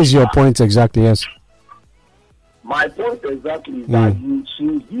 What is your point exactly? Yes. My point exactly is that you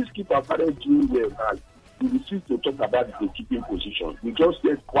see this keeper started doing well and you refuse to talk about the keeping position. You just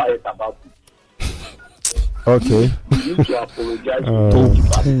get quiet about it. Okay. You need to apologize to the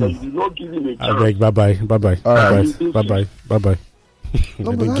keeper because you did not give him a chance. I beg, bye-bye. All right. Bye-bye.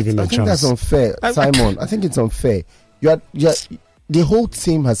 No, but I think that's unfair, Simon. I think it's unfair. The whole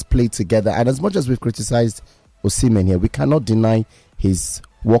team has played together, and as much as we've criticized Osimhen here, we cannot deny his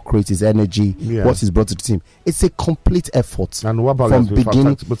work rate, his energy, what he's brought to the team. It's a complete effort and from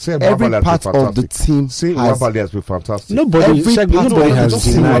beginning. But every part of the team Wabali has been fantastic. Nobody has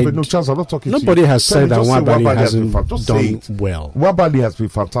denied. No chance. I'm not talking. Nobody has said that Wabali hasn't done well. Wabali has been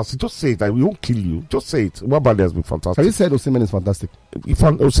fantastic. Just say it. We won't kill you. Just say it. Wabali has been fantastic. Have you said Osimhen is fantastic?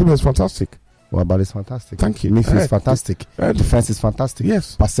 Osimhen is fantastic. Wabali is fantastic. Thank you. Midfield is fantastic. Defense is fantastic.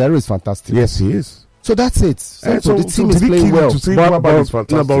 Yes. Pasero is fantastic. Yes, he is. So So that's it. And Simple. The team is playing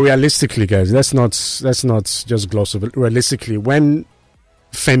well. But realistically, guys, let's not just gloss over it. Realistically, when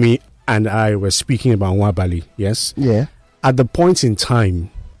Femi and I were speaking about Nwabali, yes, Yeah. at the point in time,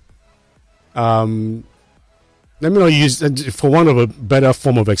 let me not use, for one of a better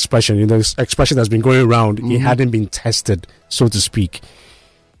form of expression, this expression that's been going around, it hadn't been tested, so to speak.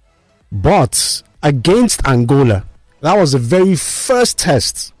 But against Angola, that was the very first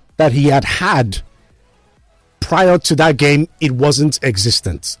test that he had. Prior to that game, it wasn't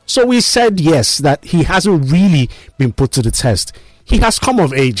existent. So we said yes, that he hasn't really been put to the test. He has come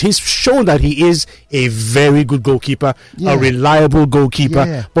of age. He's shown that he is a very good goalkeeper, a reliable goalkeeper.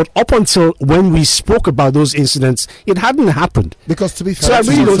 Yeah. But up until when we spoke about those incidents, it hadn't happened. Because to be fair, So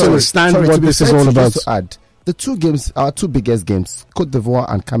I really don't understand what this is all about. To add, the two games, our two biggest games, Cote d'Ivoire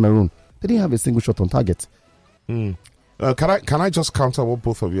and Cameroon, they didn't have a single shot on target. Can I just counter what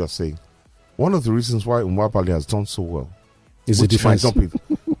both of you are saying? One of the reasons why Nwabali has done so well Is the defense.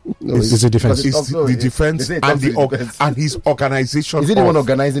 It's a defense. It's the defense and his organization. Is he the one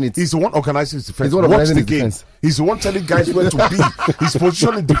organizing it? He's the one organizing his defense. He's the one organizing Watch the his game. defense. He's the one telling guys where to be. His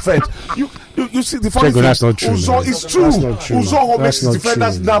position in defense. You see the funny Chego, thing. that's not true, Uzo man. is true. That's not true. Uzo That's makes his not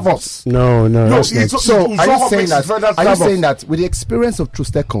defenders true. nervous. No, that's not. So Uzo are you saying makes his defenders that? Are you nervous. saying that with the experience of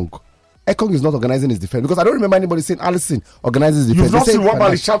Trustekong, Ekong is not organizing his defense? Because I don't remember anybody saying Allison organizes his defense. You've not They seen say-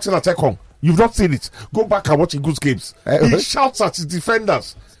 Nwabali shouting at Ekong. You've not seen it. Go back and watch Eagles games. He shouts at his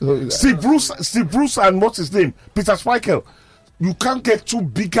defenders. Steve Bruce and what's his name? Peter Schmeichel. You can't get two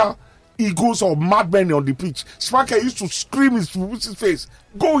bigger Eagles or madmen on the pitch. Schmeichel used to scream his face.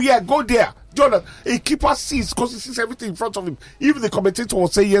 Go here, go there. Jordan, a keeper sees because he sees everything in front of him. Even the commentator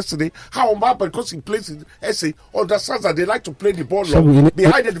was saying yesterday how Omar, because he plays in SA, understands that they like to play the ball long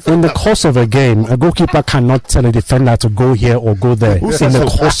behind the defender. In the course of a game, a goalkeeper cannot tell a defender to go here or go there. Who In says the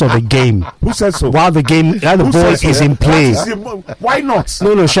so? course of a game, Who says so? while the Who ball says so? is in play. Why not?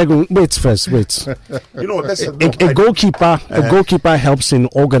 No, Shegun, wait first. You know, listen, A goalkeeper helps in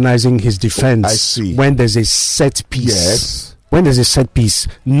organizing his I defense see. when there's a set piece. Yes. When there's a set piece,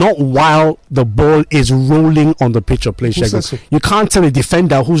 not while the ball is rolling on the pitch of play. Who says Shegun. so? You can't tell a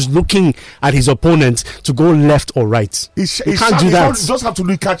defender who's looking at his opponent to go left or right. You can't do that. You just have to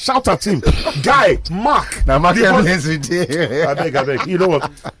look at shout at him. Guy, Mark. Now, Mark The ball- is ridiculous. I beg. You know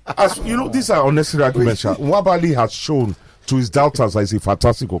what? These are unnecessary arguments. Nwabali has shown to his doubters that he's a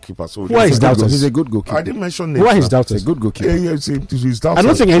fantastic goalkeeper. So Who are his doubters? He's a good goalkeeper. I didn't mention names. Who are his now. doubters? A good goalkeeper. His doubters. I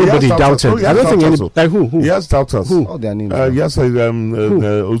don't think He has anybody doubters. doubted. Oh, he I has don't think doubters, any. Like who? He has doubters. Who? All their names. Yes,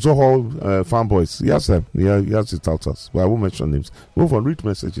 Uzoho fanboys. Yes, he has his doubters. But I won't mention names. Move on. Read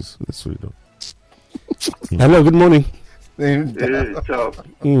messages. Let's read them. Hello, good morning. Hey, Charles.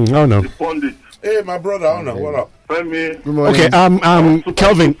 Oh no. The pundit. Hey, my brother. What up? Femi. Good morning. Okay,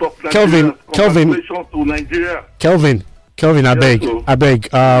 Kelvin, Congratulations to Nigeria. Kelvin, I Yes, beg.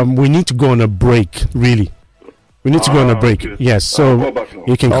 We need to go on a break, really. We need to go on a break. Okay. Yes, I'll so call back now.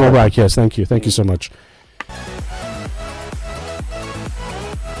 you can call back. Yes, thank you so much.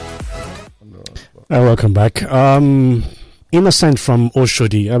 Welcome back. Innocent from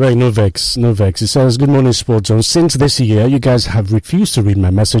Oshodi. I beg, no vex. He says, good morning, Sports Zone. Since this year, you guys have refused to read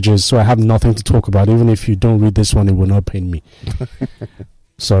my messages, so I have nothing to talk about. Even if you don't read this one, it will not pain me.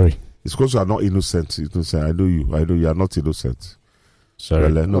 Sorry. It's because you are not innocent. I know you are not innocent.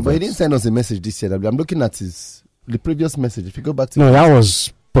 Sorry. Well, No, but he vex. didn't send us a message this year. I'm looking at the previous message. If you go back to No, that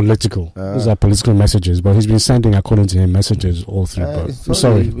was political. Those are political messages, but he's been sending, according to him, messages all through. But I'm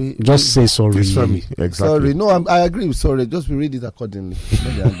sorry. Just say sorry. It's for me. Exactly. Sorry, no, I agree with sorry. Just we read it accordingly.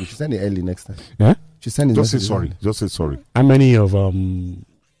 Don't be angry. She send it early next time. Yeah? She send it. Just say sorry. How many of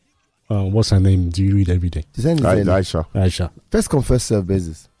what's her name do you read every day? She send it early. Aisha. Aisha. First come, first serve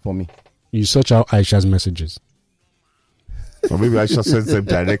basis for me. You search out Aisha's messages. Or maybe Aisha sends them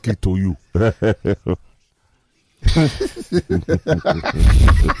directly to you.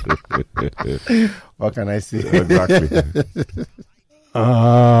 What can I say? Exactly.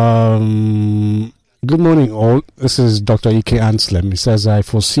 Good morning, all. This is Dr. Ike Anslem. He says, I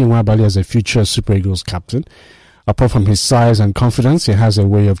foresee Nwabali as a future Super Eagles captain. Apart from his size and confidence, he has a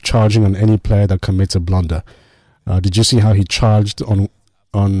way of charging on any player that commits a blunder. Did you see how he charged on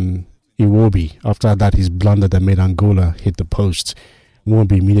Iwobi? After that, his blunder that made Angola hit the post.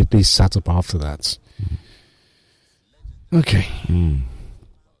 Iwobi immediately sat up after that. Okay.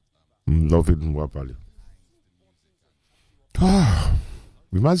 Loving Nwabali.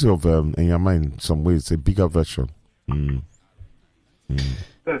 Reminds me of Enyama in some ways, a bigger version.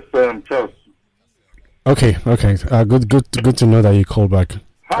 Yes, Charles. Okay. Good to know that you called back.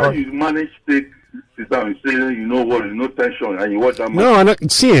 How you manage to take sit down and say, you know what, no tension, and you watch that match. No,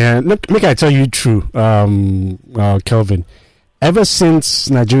 see, make I tell you true, Kelvin. Ever since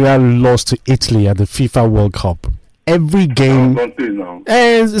Nigeria lost to Italy at the FIFA World Cup, every game,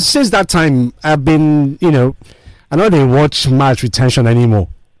 and since that time, I've been, I don't even watch match retention anymore.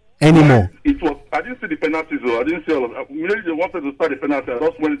 It was. I didn't see the penalties though. I didn't see all of. Immediately they wanted to start the penalty. I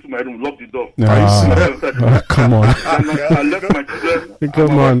just went into my room, locked the door. Come on. I left my children.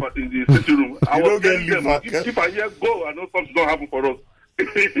 Come on. In the sitting room. I was telling them, if if I hear go, I know something's gonna happen for us.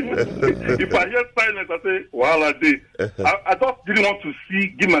 If I hear silence, I say, "Well, I did." I just didn't want to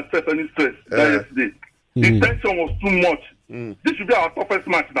give myself any stress yesterday. The tension was too much. This should be our toughest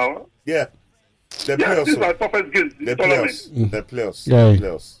match now. Yeah. This is our toughest game. The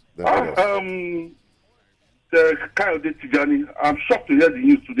playoffs. The Kyle De Tijani, I'm shocked to hear the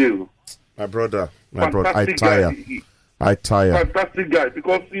news today. My brother, Fantastic I tire. Fantastic guy,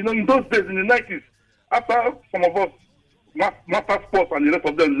 because in those days in the 90s, after some of us master sports and the rest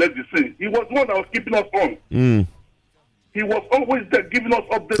of them left the scene, he was one that was keeping us on. He was always there giving us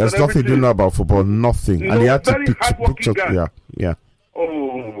updates. There's nothing to know about football, nothing. And he had to pick up. Yeah.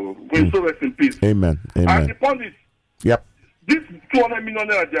 Oh, may so rest in peace. Amen. And the point is, yep. This 200 million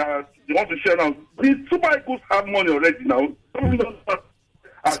they want to share now. The Super Eagles have money already now. Some million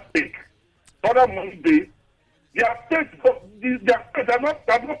at stake. Other money they are stakes, but they are not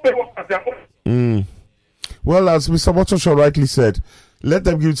paid what at their own. Well, as Mr. Motoshaw rightly said, let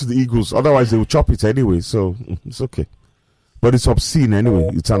them give it to the Eagles. Otherwise, they will chop it anyway. So it's okay. But it's obscene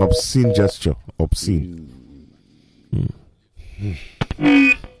anyway. It's an obscene gesture. Obscene.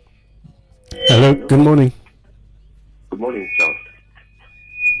 Hello. Good morning. Good morning, Charles.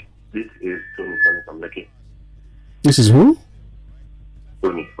 This is Tony coming from Lekki. This is who?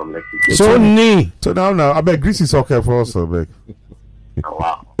 Tony from Lekki. Tony. So now, I beg, greasy soccer for us, I beg. Oh,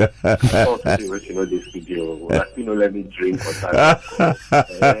 wow. I thought you know this video. Let me drink or something.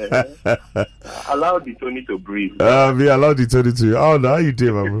 Allow the Tony to breathe. We allow the Tony to. Oh, no, how you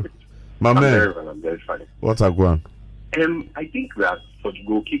doing, my man? I'm very fine. What a guan? I think that for the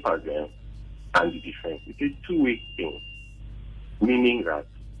goalkeepers and the defense, it's a two-way thing. Meaning that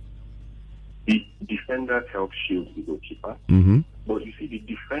the defenders help shield the goalkeeper. But you see, the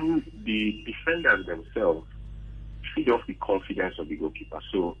defenders themselves feed off the confidence of the goalkeeper.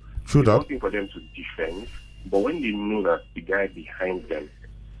 So it's nothing for them to defend, but when they know that the guy behind them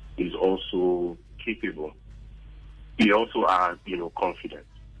is also capable, they also are, confident.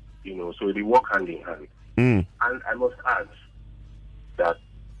 So they work hand in hand. And I must add that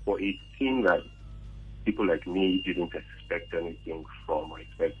for a team that people like me didn't expect anything from or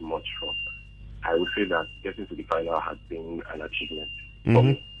expect much from, I would say that getting to the final has been an achievement for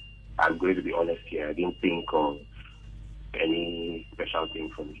me. I'm going to be honest here. I didn't think of any special thing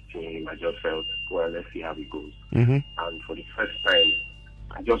from the team. I just felt, well, let's see how it goes. And for the first time,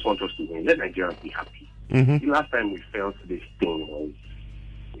 I just want us to win. Let Nigerians be happy. The last time we felt this thing was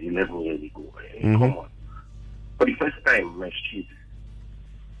 11 years ago. Come on. For the first time, my street,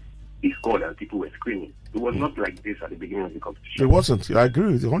 he scored and people were screaming. It was not like this at the beginning of the competition. It wasn't. I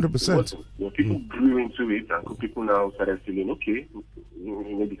agree with you 100%. People grew into it, and people now started feeling, okay,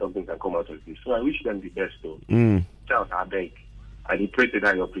 maybe something can come out of this. So I wish them the best, though. Charles, I beg. I pray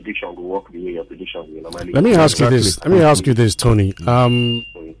that your prediction will work the way your prediction will normally. Let me ask you this, Tony.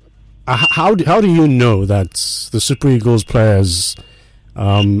 How do you know that the Super Eagles players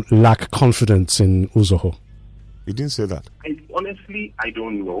lack confidence in Uzoho? He didn't say that. I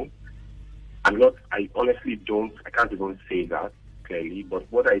don't know. I honestly don't. I can't even say that clearly.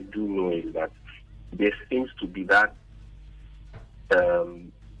 But what I do know is that there seems to be that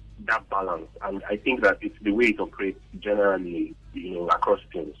balance, and I think that it's the way it operates generally, across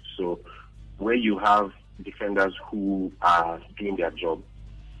teams. So where you have defenders who are doing their job,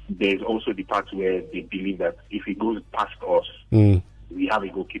 there's also the part where they believe that if it goes past us, we have a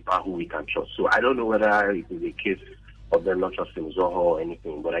goalkeeper who we can trust. So I don't know whether it is a case of them not trusting Zoho or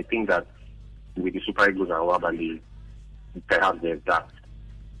anything, but I think that with the Super Eagles and Wabali, perhaps there's that.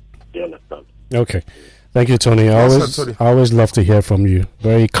 You understand? Okay. Thank you, Tony. I always love to hear from you.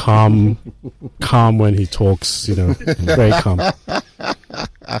 Very calm when he talks, very calm.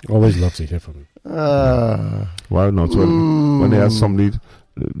 Always love to hear from you. Why not? When they have somebody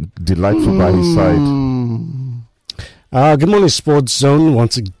delightful by his side. Good morning, Sports Zone.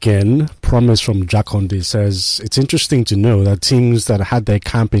 Once again, Promise from Jakonde says, it's interesting to know that teams that had their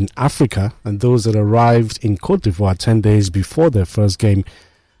camp in Africa and those that arrived in Cote d'Ivoire 10 days before their first game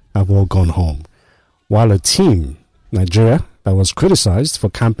have all gone home. While a team, Nigeria, that was criticized for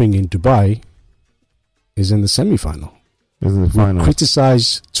camping in Dubai is in the semi-final. Is in the final.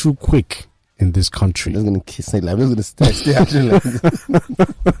 Criticized too quick in this country. I'm just going to kiss it. I'm just going to stay actually like this.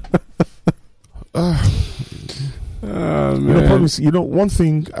 One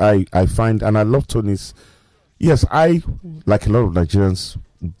thing I find, and I love Tony's, yes, I, like a lot of Nigerians,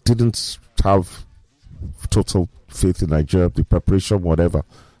 didn't have total faith in Nigeria, the preparation, whatever.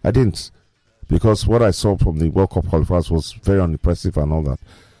 I didn't. Because what I saw from the World Cup qualifiers was very unimpressive and all that.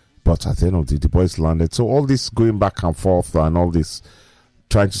 But at the end of the boys landed. So all this going back and forth and all this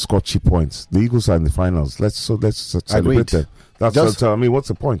trying to score cheap points. The Eagles are in the finals. Let's celebrate them. That's I mean, what's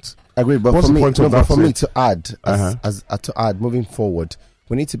the point? I agree, but what's for the me, point of that for me thing? to add, to add, moving forward,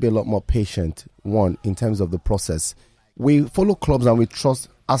 we need to be a lot more patient. One, in terms of the process, we follow clubs and we trust.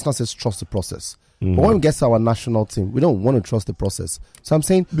 Arsenal says trust the process. But when we get to our national team, we don't want to trust the process. So I'm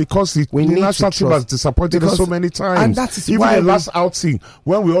saying because the national team has disappointed us so many times. And that is even why the last outing,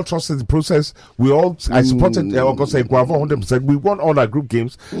 when we all trusted the process, I supported Guava 100%. We won all our group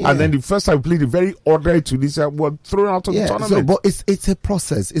games, and then the first time we played a very ordinary Tunisia, we were thrown out of the tournament. So, but it's a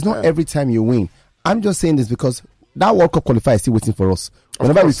process. It's not every time you win. I'm just saying this because that World Cup qualifier is still waiting for us.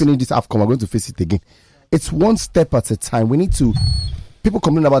 Whenever we finish this AFCON, we're going to face it again. It's one step at a time. We need to. People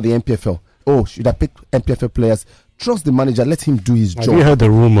complain about the MPFL. Oh, should I pick MPFL players? Trust the manager. Let him do his job. Have you heard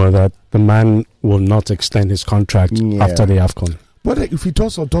the rumor that the man will not extend his contract after the AFCON? But if he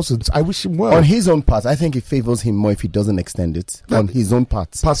does or doesn't, I wish him well. On his own part, I think it favors him more if he doesn't extend it. On his own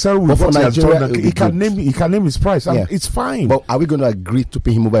part. Parcel will he can name his price. It's fine. But are we going to agree to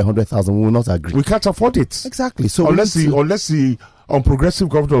pay him over 100,000? We will not agree. We can't afford it. Exactly. So unless the unprogressive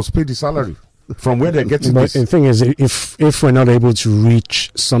governors pay the salary. From where they're getting this. The thing is, if we're not able to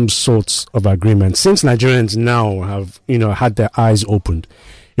reach some sort of agreement, since Nigerians now have had their eyes opened,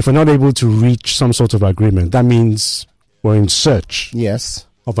 if we're not able to reach some sort of agreement, that means we're in search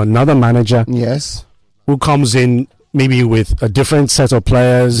of another manager who comes in maybe with a different set of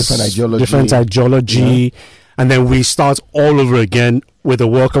players, different ideology, and then we start all over again with a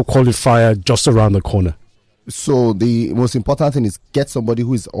World Cup qualifier just around the corner. So the most important thing is get somebody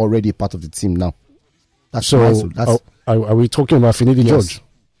who is already a part of the team now. Are we talking about Finidi George?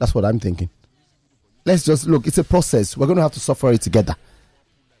 That's what I'm thinking. Let's just look. It's a process. We're going to have to suffer it together.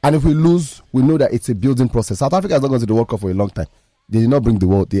 And if we lose, we know that it's a building process. South Africa has not gone to the World Cup for a long time. They did not bring the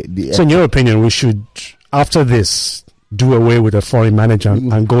world. So in your opinion, we should, after this, do away with a foreign manager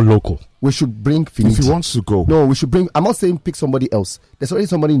and go local? We should bring Finidi. If he wants to go. No, we should bring. I'm not saying pick somebody else. There's already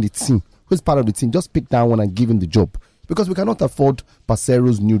somebody in the team who's part of the team. Just pick that one and give him the job, because we cannot afford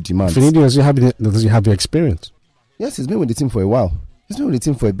Parcero's new demands. Finidi, does he have the experience? Yes, he's been with the team for a while. He's been with the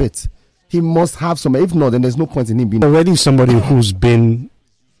team for a bit. He must have some. If not, then there's no point in him being already somebody who's been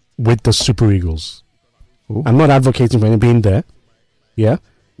with the Super Eagles. Who? I'm not advocating for him being there. Yeah.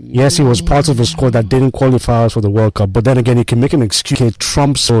 Yes, he was part of a squad that didn't qualify us for the World Cup, but then again, he can make an excuse.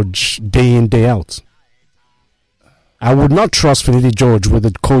 Trump George day in, day out. I would not trust Finidi George with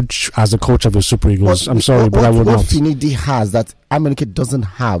the coach as the coach of the Super Eagles. I'm sorry, but I would not. What Finidi has that Amunike doesn't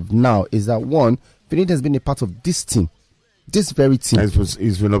have now is that one, Finidi has been a part of this team, this very team.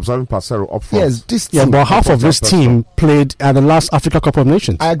 He's been observing Parcero up front. Yes, this team. Yeah, but half of this team played at the last Africa Cup of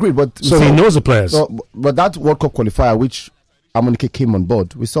Nations. I agree, but so he knows the players. But that World Cup qualifier, which Amunike came on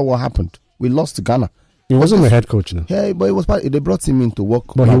board, we saw what happened. We lost to Ghana. He wasn't the head coach now. Yeah, but it was they brought him in to work.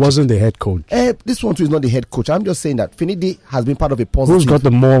 But he wasn't the head coach. This one too is not the head coach. I'm just saying that Finidi has been part of a positive.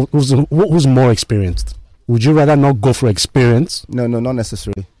 Who's more experienced? Would you rather not go for experience? No, not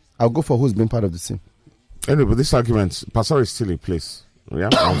necessarily. I'll go for who's been part of the team. Anyway, but this argument, Parcero is still in place. Yeah,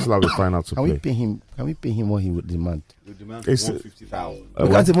 I'll still have a final to play. Can we pay him what he would demand? We demand 150,000. We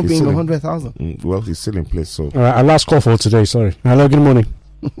can't even pay him 100,000. Well, he's still in place. So, all right, our last call for today. Sorry. Hello, good morning.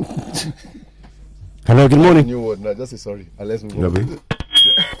 Hello, good morning. New word now. Just say sorry. Let's move on.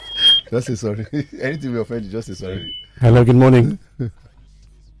 Just say sorry. Anything we offend you, just say sorry. Hello, good morning.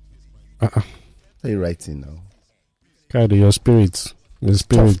 Are you writing now? God, your spirits. Your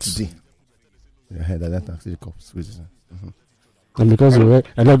spirits. Your head, I don't actually cops. And because you were.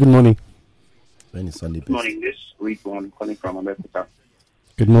 Hello, good morning. When is Sunday? Good morning. This week one calling from America.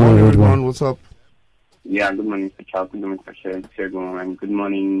 Good morning, everyone. What's up? Yeah, good morning, Mr. Charles. Good morning, Mr. Shegun, and good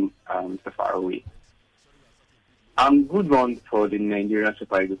morning, Mr. Faraway. Good one for the Nigerian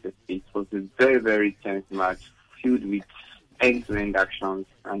Super Eagles. It was a very, very tense match filled with end-to-end actions,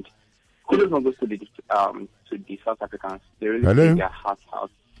 and kudos not goes to the South Africans. They really played their hearts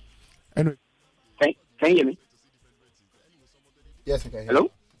out. Anyway. Can you hear me? Yes, I can hear. Hello?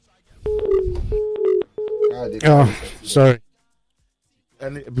 Sorry.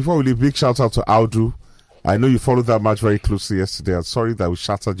 And before we leave, big shout out to Audu. I know you followed that match very closely yesterday. I'm sorry that we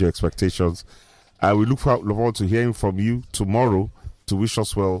shattered your expectations. We look forward to hearing from you tomorrow to wish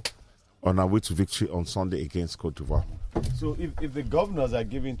us well on our way to victory on Sunday against Cote d'Ivoire. So if the governors are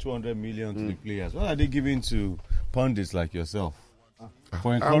giving 200 million to the players, what are they giving to pundits like yourself?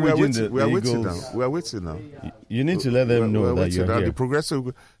 For encouraging the Eagles? We are waiting now. You need to let them know that you're here.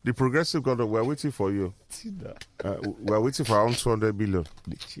 The progressive governor, we are waiting for you. We are waiting for around 200 million.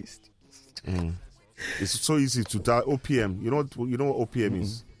 It's so easy to dial OPM. You know what OPM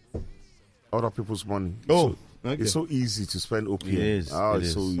is? Other people's money. Okay. It's so easy to spend OPM.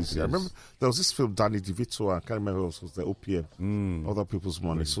 It's so easy. I remember there was this film, Danny DeVito, I can't remember what it was, the OPM. Other people's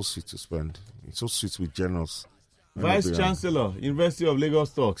money. It's so sweet to spend. It's so sweet with generals. Vice Chancellor, University of Lagos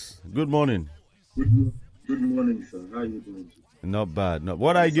Talks. Good morning. Good morning, sir. How are you doing? Not bad.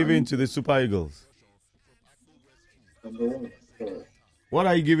 What are you giving to the Super Eagles? Number one, sir. What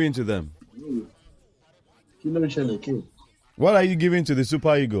are you giving to them? What are you giving to the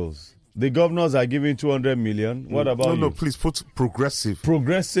Super Eagles? The governors are giving 200 million. What about you? No, please put progressive.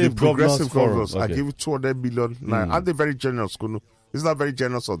 Progressive governors. I give you 200 million. Now, aren't they very generous, Kunu? Isn't that very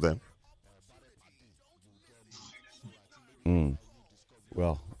generous of them?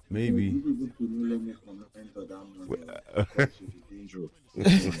 Well, maybe.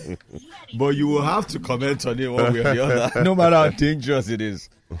 But you will have to comment on it one way or the other, no matter how dangerous it is.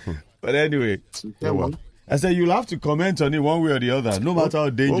 But anyway. I said you'll have to comment on it one way or the other, no matter how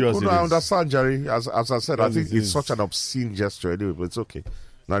dangerous it is. I understand, Jerry. As I said, I think it's such an obscene gesture anyway, but it's okay.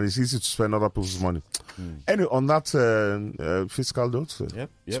 Now it's easy to spend other people's money. Anyway, on that fiscal note,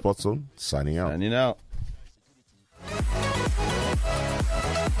 Sports Zone, signing out.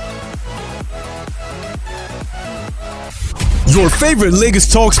 Your favorite Lagos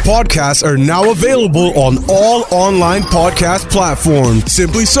Talks podcasts are now available on all online podcast platforms.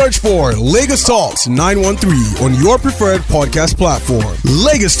 Simply search for Lagos Talks 913 on your preferred podcast platform.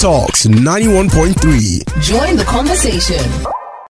 Lagos Talks 91.3. Join the conversation.